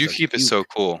 Cool. Dude, as you a keep it Duke. so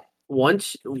cool.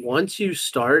 Once you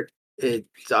start,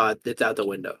 it's out the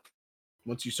window.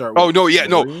 Once you start. Oh what, no, yeah,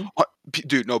 no. worrying?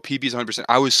 Dude, no, PB's 100%.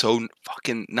 I was so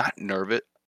fucking not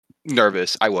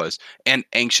nervous. I was and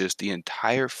anxious the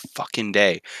entire fucking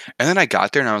day. And then I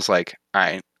got there and I was like, all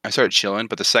right, I started chilling,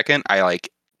 but the second I like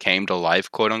came to life,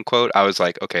 quote unquote, I was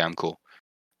like, okay, I'm cool.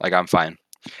 Like I'm fine.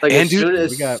 Like And as dude, soon we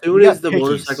as got soon as the pickies,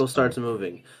 motorcycle starts so.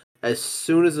 moving, as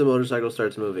soon as the motorcycle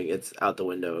starts moving, it's out the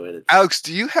window and it's Alex,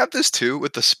 do you have this too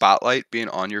with the spotlight being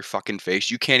on your fucking face?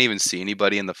 You can't even see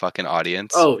anybody in the fucking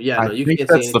audience. Oh yeah, I no, you think can't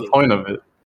see that's the anything. point of it.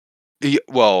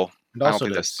 Well, And I don't also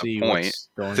think to that's the see point what's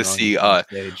going to on see. on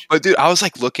stage. But dude, I was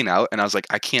like looking out and I was like,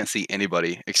 I can't see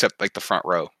anybody except like the front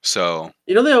row. So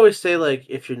You know they always say like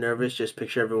if you're nervous, just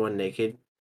picture everyone naked.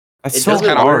 That's It so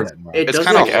doesn't hard. work. It it's doesn't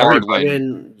kind of Like hard everybody.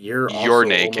 when you're you're also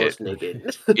naked. almost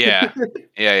naked. Yeah.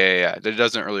 Yeah. It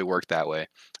doesn't really work that way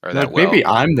or that Like well. maybe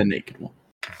I'm the naked one.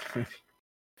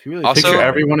 If you really Also- Picture think about it,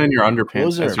 everyone in your underpants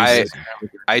clothes are as you're I- sitting down.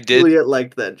 I did. Juliet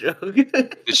liked that joke.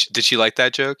 Did she like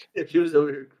that joke? She was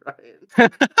over here crying.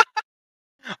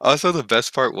 Also, the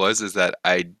best part is that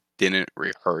I didn't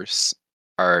rehearse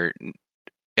or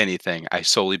anything. I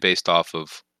solely based off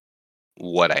of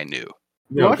what I knew.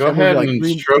 You Yo, watched go that movie, ahead like, and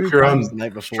three stroke your times own the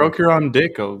night before. stroke your own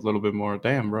dick a little bit more.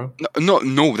 Damn, bro. No,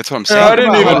 that's what I'm Yeah, saying. I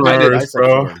didn't Talk about even how fast your rehearse, biceps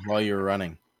bro. were while you were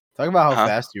running. Talk about how Huh?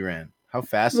 fast you ran. How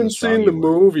fast Haven't and strong seen you the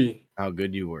were. movie. How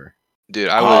good you were. Dude,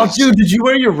 I Oh, was. dude, did you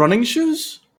wear your running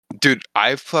shoes? Dude,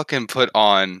 I fucking put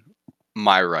on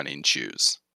my running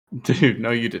shoes. Dude,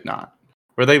 no, you did not.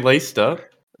 Were they laced up?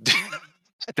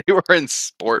 They were in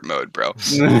sport mode, bro.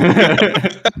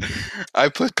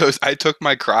 I took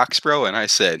my Crocs, bro, and I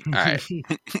said, all right,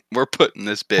 we're putting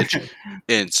this bitch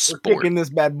in We're sport. kicking this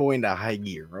bad boy into high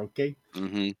gear, okay?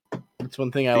 Hmm. That's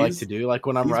one thing I like to do. Like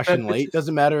when I'm these rushing bad late, bitches-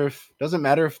 doesn't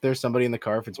matter if there's somebody in the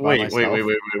car. If it's by Wait, myself,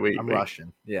 wait. I'm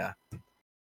rushing. Yeah.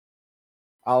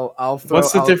 I'll throw.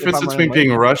 What's the if difference I'm between running late-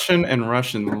 being Russian and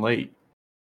Russian late?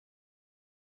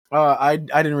 I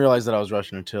didn't realize that I was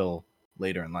rushing until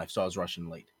later in life, so I was rushing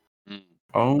late.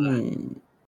 Oh,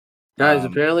 Guys,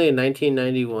 Um, apparently in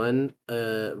 1991,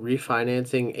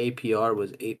 refinancing APR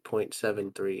was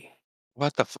 8.73.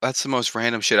 What the? That's the most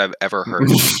random shit I've ever heard.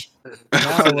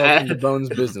 Now, welcome to Bones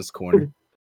Business Corner.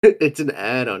 It's an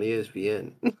ad on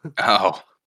ESPN. Oh,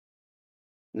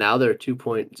 Now they're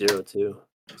 2.02.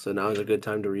 So now is a good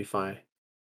time to refi. I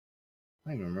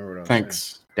don't even remember what I was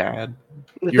thanks, Dad.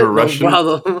 You're No Russian?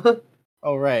 problem. saying.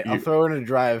 Oh right, I'll You- throw in a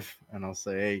drive and I'll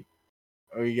say,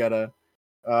 "Hey, you gotta,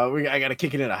 I gotta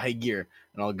kick it into high gear,"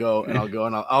 and I'll go and I'll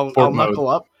Sport mode. knuckle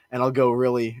up and I'll go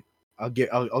really.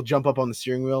 I'll jump up on the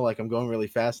steering wheel like I'm going really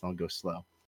fast and I'll go slow.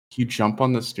 You jump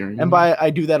on the steering wheel? And I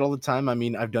do that all the time. I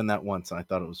mean, I've done that once and I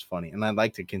thought it was funny, and I'd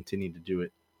like to continue to do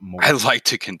it more. I'd like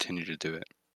to continue to do it.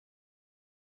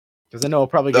 Because I know I'll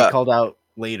probably get called out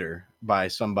later by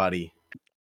somebody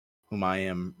whom I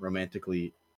am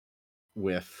romantically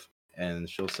with, and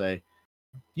she'll say,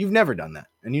 You've never done that,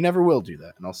 and you never will do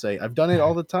that. And I'll say, I've done it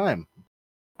all the time.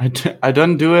 I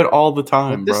done do it all the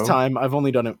time, But this bro. time, I've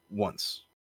only done it once.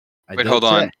 I Wait, did hold it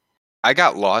today. on. I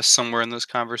got lost somewhere in this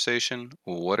conversation.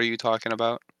 What are you talking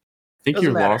about? I think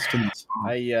Doesn't you're matter. lost in the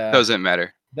song. Doesn't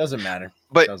matter. Doesn't matter.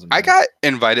 But Doesn't I matter. got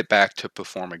invited back to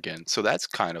perform again, so that's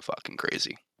kind of fucking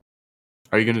crazy.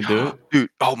 Are you gonna do it? Dude,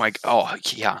 oh my, oh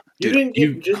yeah. You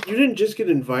Dude, didn't just get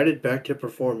invited back to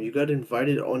perform. You got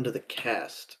invited onto the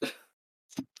cast.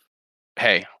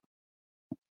 hey,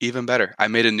 even better. I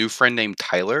made a new friend named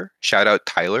Tyler. Shout out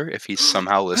Tyler if he's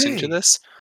somehow listening to Hey. this.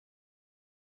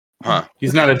 Huh.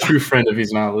 He's not a true friend if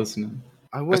he's not listening.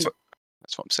 I went.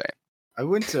 That's what I'm saying. I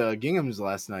went to Gingham's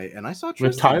last night, and I saw With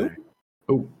Tristan Tyler? there.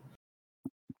 Oh,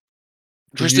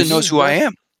 Tristan knows who I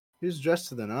am. He was dressed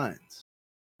to the nines.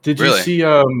 did Really?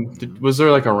 you see? Was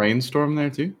there like a rainstorm there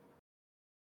too?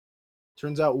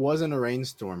 Turns out it wasn't a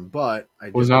rainstorm, but I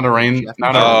did Was not a one rain- in Jeff-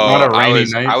 not Oh, a rainy I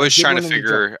was night? I was I did trying one to in the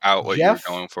figure out what you were Jeff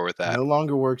going for with that. no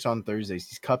longer works on Thursdays.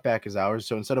 He's cut back his hours,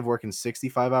 so instead of working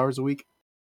 65 hours a week,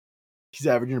 he's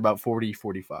averaging about 40,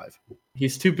 45.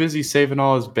 He's too busy saving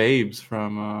all his babes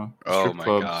from Oh strip my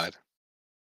clubs. god.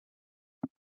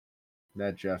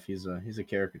 That Jeff, he's a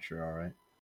caricature, all right.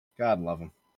 God love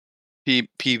him.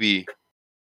 PB,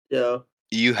 Yeah,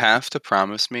 you have to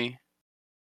promise me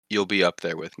you'll be up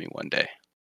there with me one day.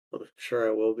 I'm sure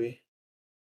I will be.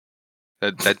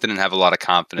 That didn't have a lot of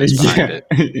confidence behind it.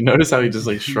 You notice how he just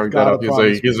like shrugged that Gotta up. He's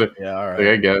promise like, he's me. like, Yeah, all like, right.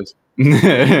 I guess.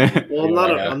 Well, I'm Yeah,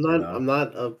 not. I have to, though. I'm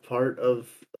not a part of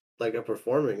like a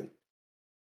performing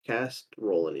cast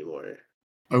role anymore.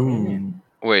 Oh,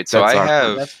 Wait, so That's I awkward.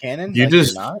 have That's canon. You Like, you're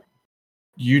just- not?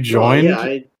 you No, joined?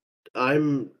 yeah,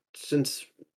 I'm since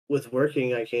with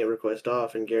working I can't request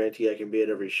off and guarantee I can be at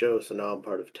every show. So now I'm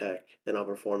part of tech and I'll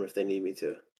perform if they need me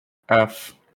to.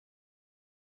 F.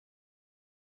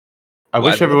 I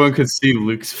Why wish the- everyone could see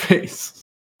Luke's face.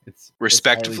 It's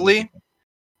Respectively, highly difficult.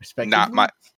 Respectively? not my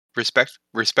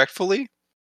respectfully,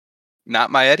 not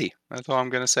my Eddie. That's all I'm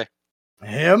gonna say.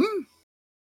 him.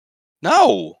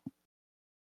 No,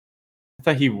 I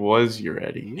thought he was your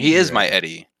Eddie. he is your my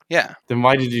Eddie. Eddie. Yeah, Then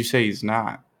why did you say he's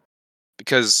not?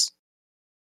 because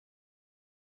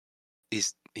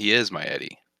he is my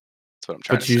Eddie. That's what I'm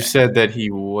trying But to you say. said that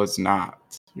he was not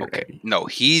your Okay, Eddie. no,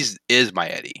 is my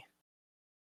Eddie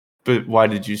But why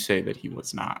did you say that he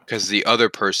was not? because the other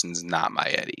person's not my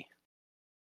Eddie.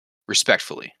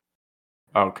 Respectfully,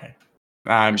 Okay.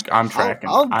 I'm tracking.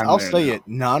 I'll there say now. it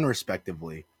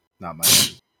non-respectively. Not my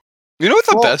Eddie. you know what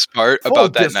the Full- best part Full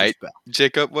about that night, disrespect.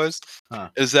 Jacob, was Huh.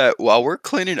 is that while we're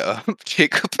cleaning up,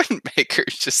 Jacob and Maker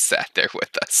just sat there with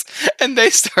us, and they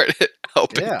started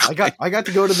helping. Yeah, clean. I got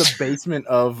to go to the basement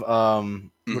of what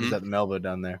is Mhm. that, the Melba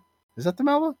down there? Is that the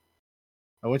Melba?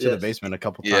 I went to the Yes. basement a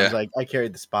couple Yeah. times. I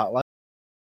carried the spotlight.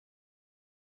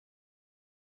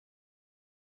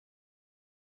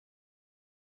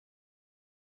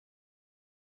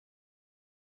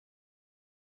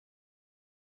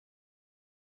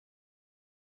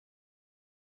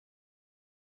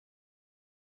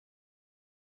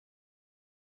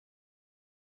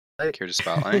 Care to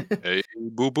spotlight? Hey,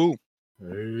 boo boo.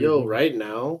 Yo, right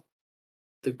now,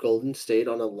 the Golden State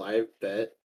on a live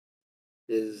bet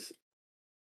is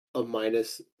a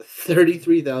minus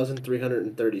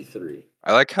 33,333.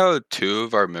 I like how two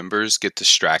of our members get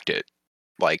distracted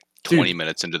like 20 Dude,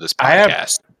 minutes into this I have-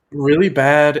 podcast. Really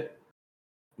bad.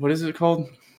 What is it called?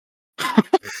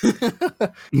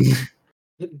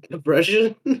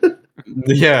 Depression?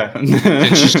 Yeah.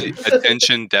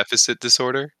 Attention deficit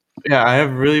disorder. Yeah, I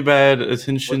have really bad What'd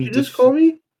attention. you just call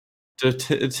me?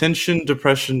 Attention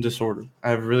depression disorder. I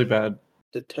have really bad.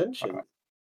 Detention.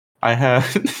 I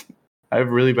have. I have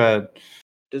really bad.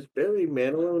 Does Barry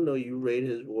Manilow know you raid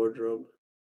his wardrobe?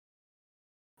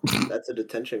 That's a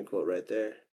detention quote right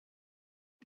there.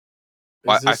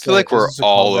 I feel like we're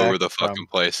all over the fucking from,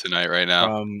 place tonight right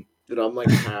now. Dude, I'm like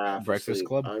half Breakfast asleep.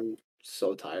 Club? I'm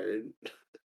so tired.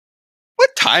 What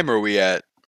time are we at?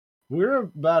 We're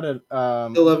about at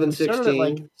 11:16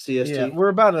 like, CST. yeah, we're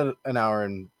about an hour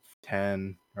and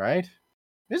 10, right?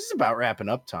 This is about wrapping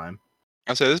up time.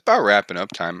 I'll say this is about wrapping up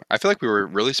time. I feel like we were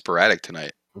really sporadic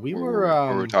tonight. We What were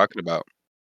were we talking about?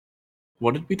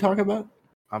 What did we talk about?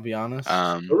 I'll be honest.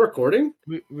 We're recording?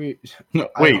 we No,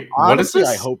 wait. What is honestly, this?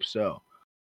 I hope so.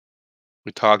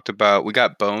 We talked about we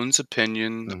got Bones'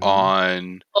 opinion Mhm.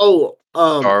 on Oh,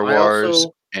 Star I Wars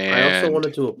also and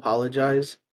wanted to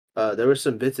apologize. There were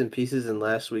some bits and pieces in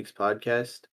last week's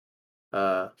podcast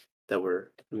that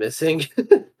were missing,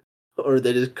 or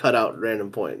they just cut out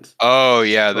random points. oh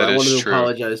yeah, So that I is wanted to true.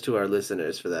 apologize to our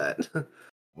listeners for that.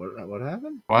 What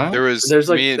happened? What? There was There's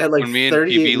like me and at like when me and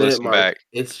 38 PB minute listened mark. back,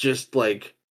 It's just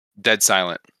like dead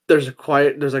silent. there's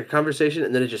like a conversation,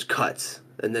 and then it just cuts,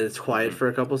 and then it's quiet for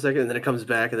a couple seconds, and then it comes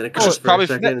back, and then it Which cuts is for probably a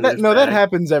second, and then it's that back.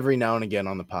 happens every now and again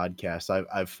on the podcast.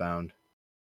 I've found.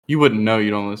 You wouldn't know.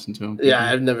 You don't listen to him. Yeah,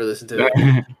 I've never listened to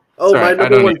it. Oh, Sorry, my I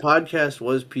number don't one either. podcast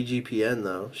was PGPN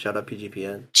though. Shout out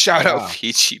PGPN. Shout out Wow.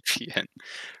 PGPN.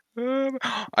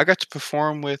 I got to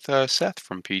perform with Seth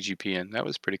from PGPN. That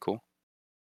was pretty cool.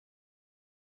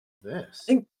 This. I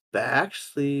think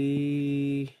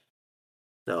Baxley.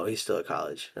 No, he's still at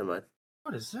college. Never mind.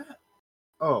 What is that?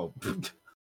 Oh.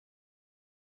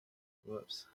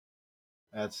 Whoops.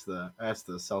 That's the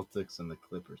Celtics and the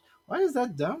Clippers. Why is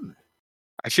that down there?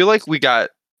 I feel like we got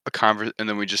a convert and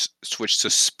then we just switched to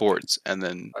sports and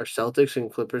then Are Celtics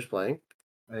and Clippers playing?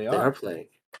 They They are are. playing.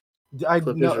 I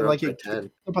Clippers know, are like up by it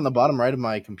 10. up on the bottom right of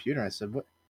my computer. I said,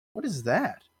 What is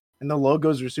that?" And the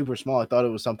logos are super small. I thought it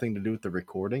was something to do with the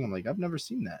recording. I'm like, I've never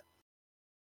seen that.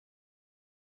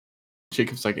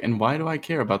 Jacob's like, and why do I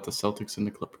care about the Celtics and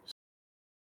the Clippers?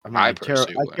 I mean, I I care.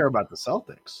 personally I would. care about the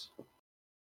Celtics.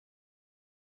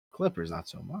 Clippers, not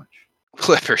so much.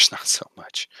 Clippers not so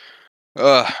much.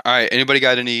 All right. Anybody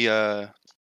got any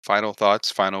final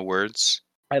thoughts, final words?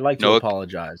 I'd like to Noah,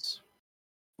 apologize.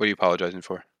 what are you apologizing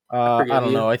for? I forgive don't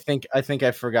you. know. I think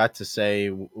I forgot to say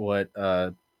what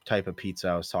type of pizza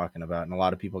I was talking about, and a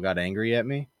lot of people got angry at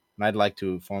me. And I'd like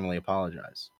to formally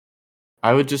apologize.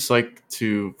 I would just like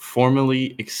to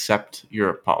formally accept your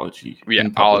apology Yeah,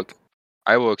 in public.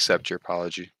 I will accept your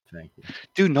apology. Thank you.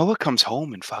 Dude, Noah comes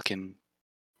home in fucking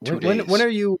 2 days. When are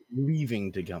you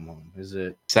leaving to come home? Is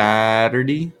it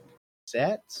Saturday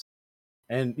Sats?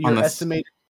 And on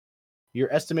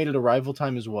your estimated arrival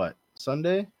time is what?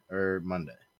 Sunday or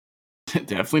Monday?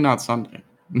 definitely not Sunday.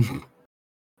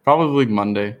 Probably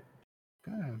Monday,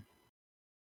 Okay.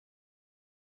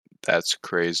 That's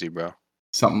crazy, bro.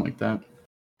 something like that.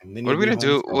 And then What are we you'll gonna be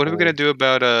home do? for a What are we gonna whole- do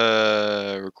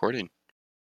about recording?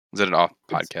 Is that an off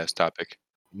podcast topic?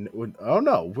 Oh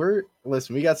no,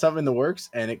 listen. We got something in the works,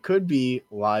 and it could be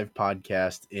live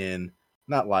podcast in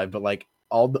not live, but like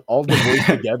all the boys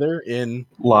together in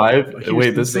Live. Wait,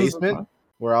 Houston's this basement,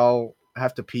 where I'll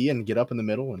have to pee and get up in the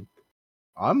middle, and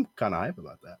I'm kind of hype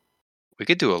about that. We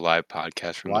could do a live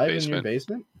podcast from Live the in your basement.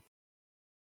 basement.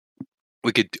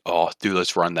 We could. Oh, dude,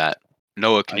 let's run that.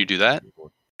 Noah, can you do that?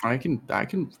 I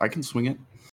can swing it.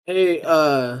 Hey,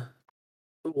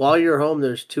 while you're home,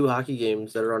 there's 2 hockey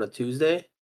games that are on a Tuesday.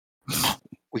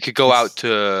 We could go out You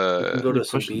can to. go to You're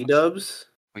some pushing this. B-dubs.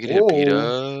 We could hit Whoa.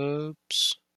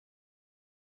 beat-ups.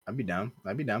 I'd be down.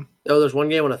 Oh, there's one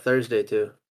game on a Thursday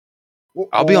too.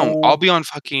 I'll be on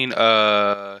fucking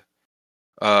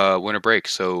winter break.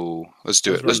 So let's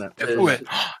do Let's it. Let's run do it.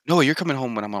 Noah, you're coming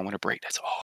home when I'm on winter break. That's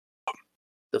all.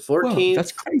 The Whoa, 14th,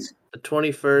 that's crazy. the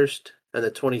 21st, and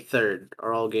the 23rd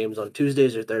are all games on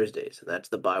Tuesdays or Thursdays, and that's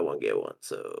the buy one get one.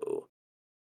 So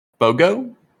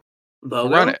BOGO? BOGO?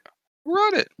 Run it.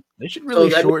 Run it. They should really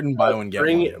that shorten means, buy one get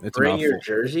bring, one. It's a bring your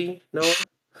mouthful. jersey, Noah.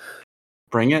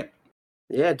 Bring it.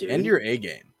 Yeah, dude. And your A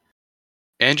game.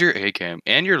 And your A game.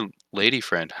 And your lady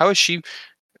friend. How is she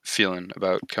feeling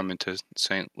about coming to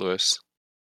St. Louis?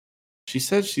 She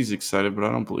said she's excited, but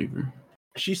I don't believe her.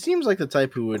 She seems like the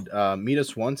type who would meet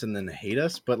us once and then hate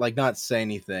us, but like not say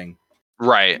anything.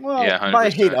 Right. Well, Yeah, 100%. by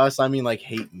hate us, I mean like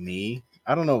hate me.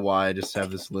 I don't know why. I just have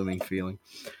this looming feeling.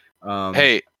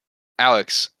 Hey,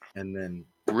 Alex, and then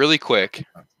really quick.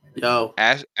 Yo,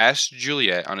 Ask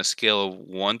Juliet on a scale of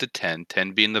 1 to 10,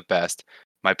 10 being the best,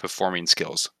 my performing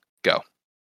skills. Go.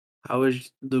 how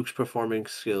is Luke's performing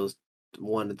skills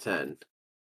 1 to 10?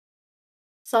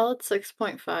 Solid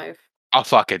 6.5. I'll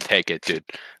fucking take it, dude.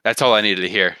 That's all I needed to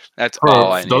hear. That's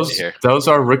all I needed to hear. Those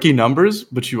are rookie numbers,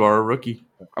 but you are a rookie.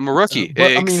 I'm a rookie.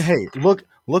 But I mean, hey, look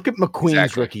at McQueen's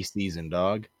Exactly. rookie season,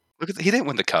 dog. Look at he didn't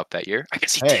win the cup that year. I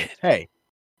guess he Hey,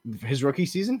 did. his rookie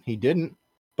season, he didn't.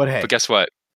 But hey, But guess what?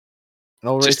 an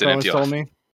old just race an car empty told me,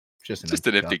 just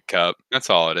an empty cup. That's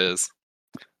all it is.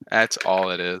 That's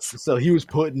all it is. So he was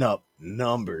putting up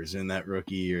numbers in that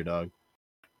rookie year, dog.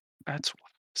 That's what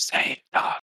I'm saying,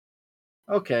 dog.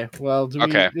 Okay, well,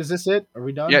 is this it? Are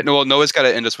we done? Yeah, no, well, Noah's got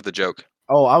to end us with a joke.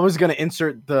 Oh, I was gonna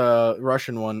insert the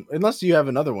Russian one. Unless you have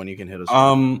another one, you can hit us.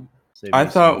 Save I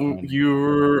us thought some time. you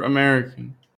were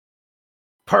American.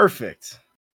 Perfect.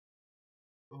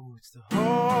 Oh, it's the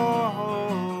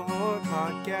Hord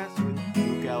podcast with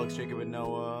Luke, Alex, Jacob, and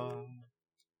Noah.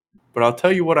 But I'll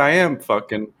tell you what I am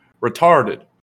fucking retarded.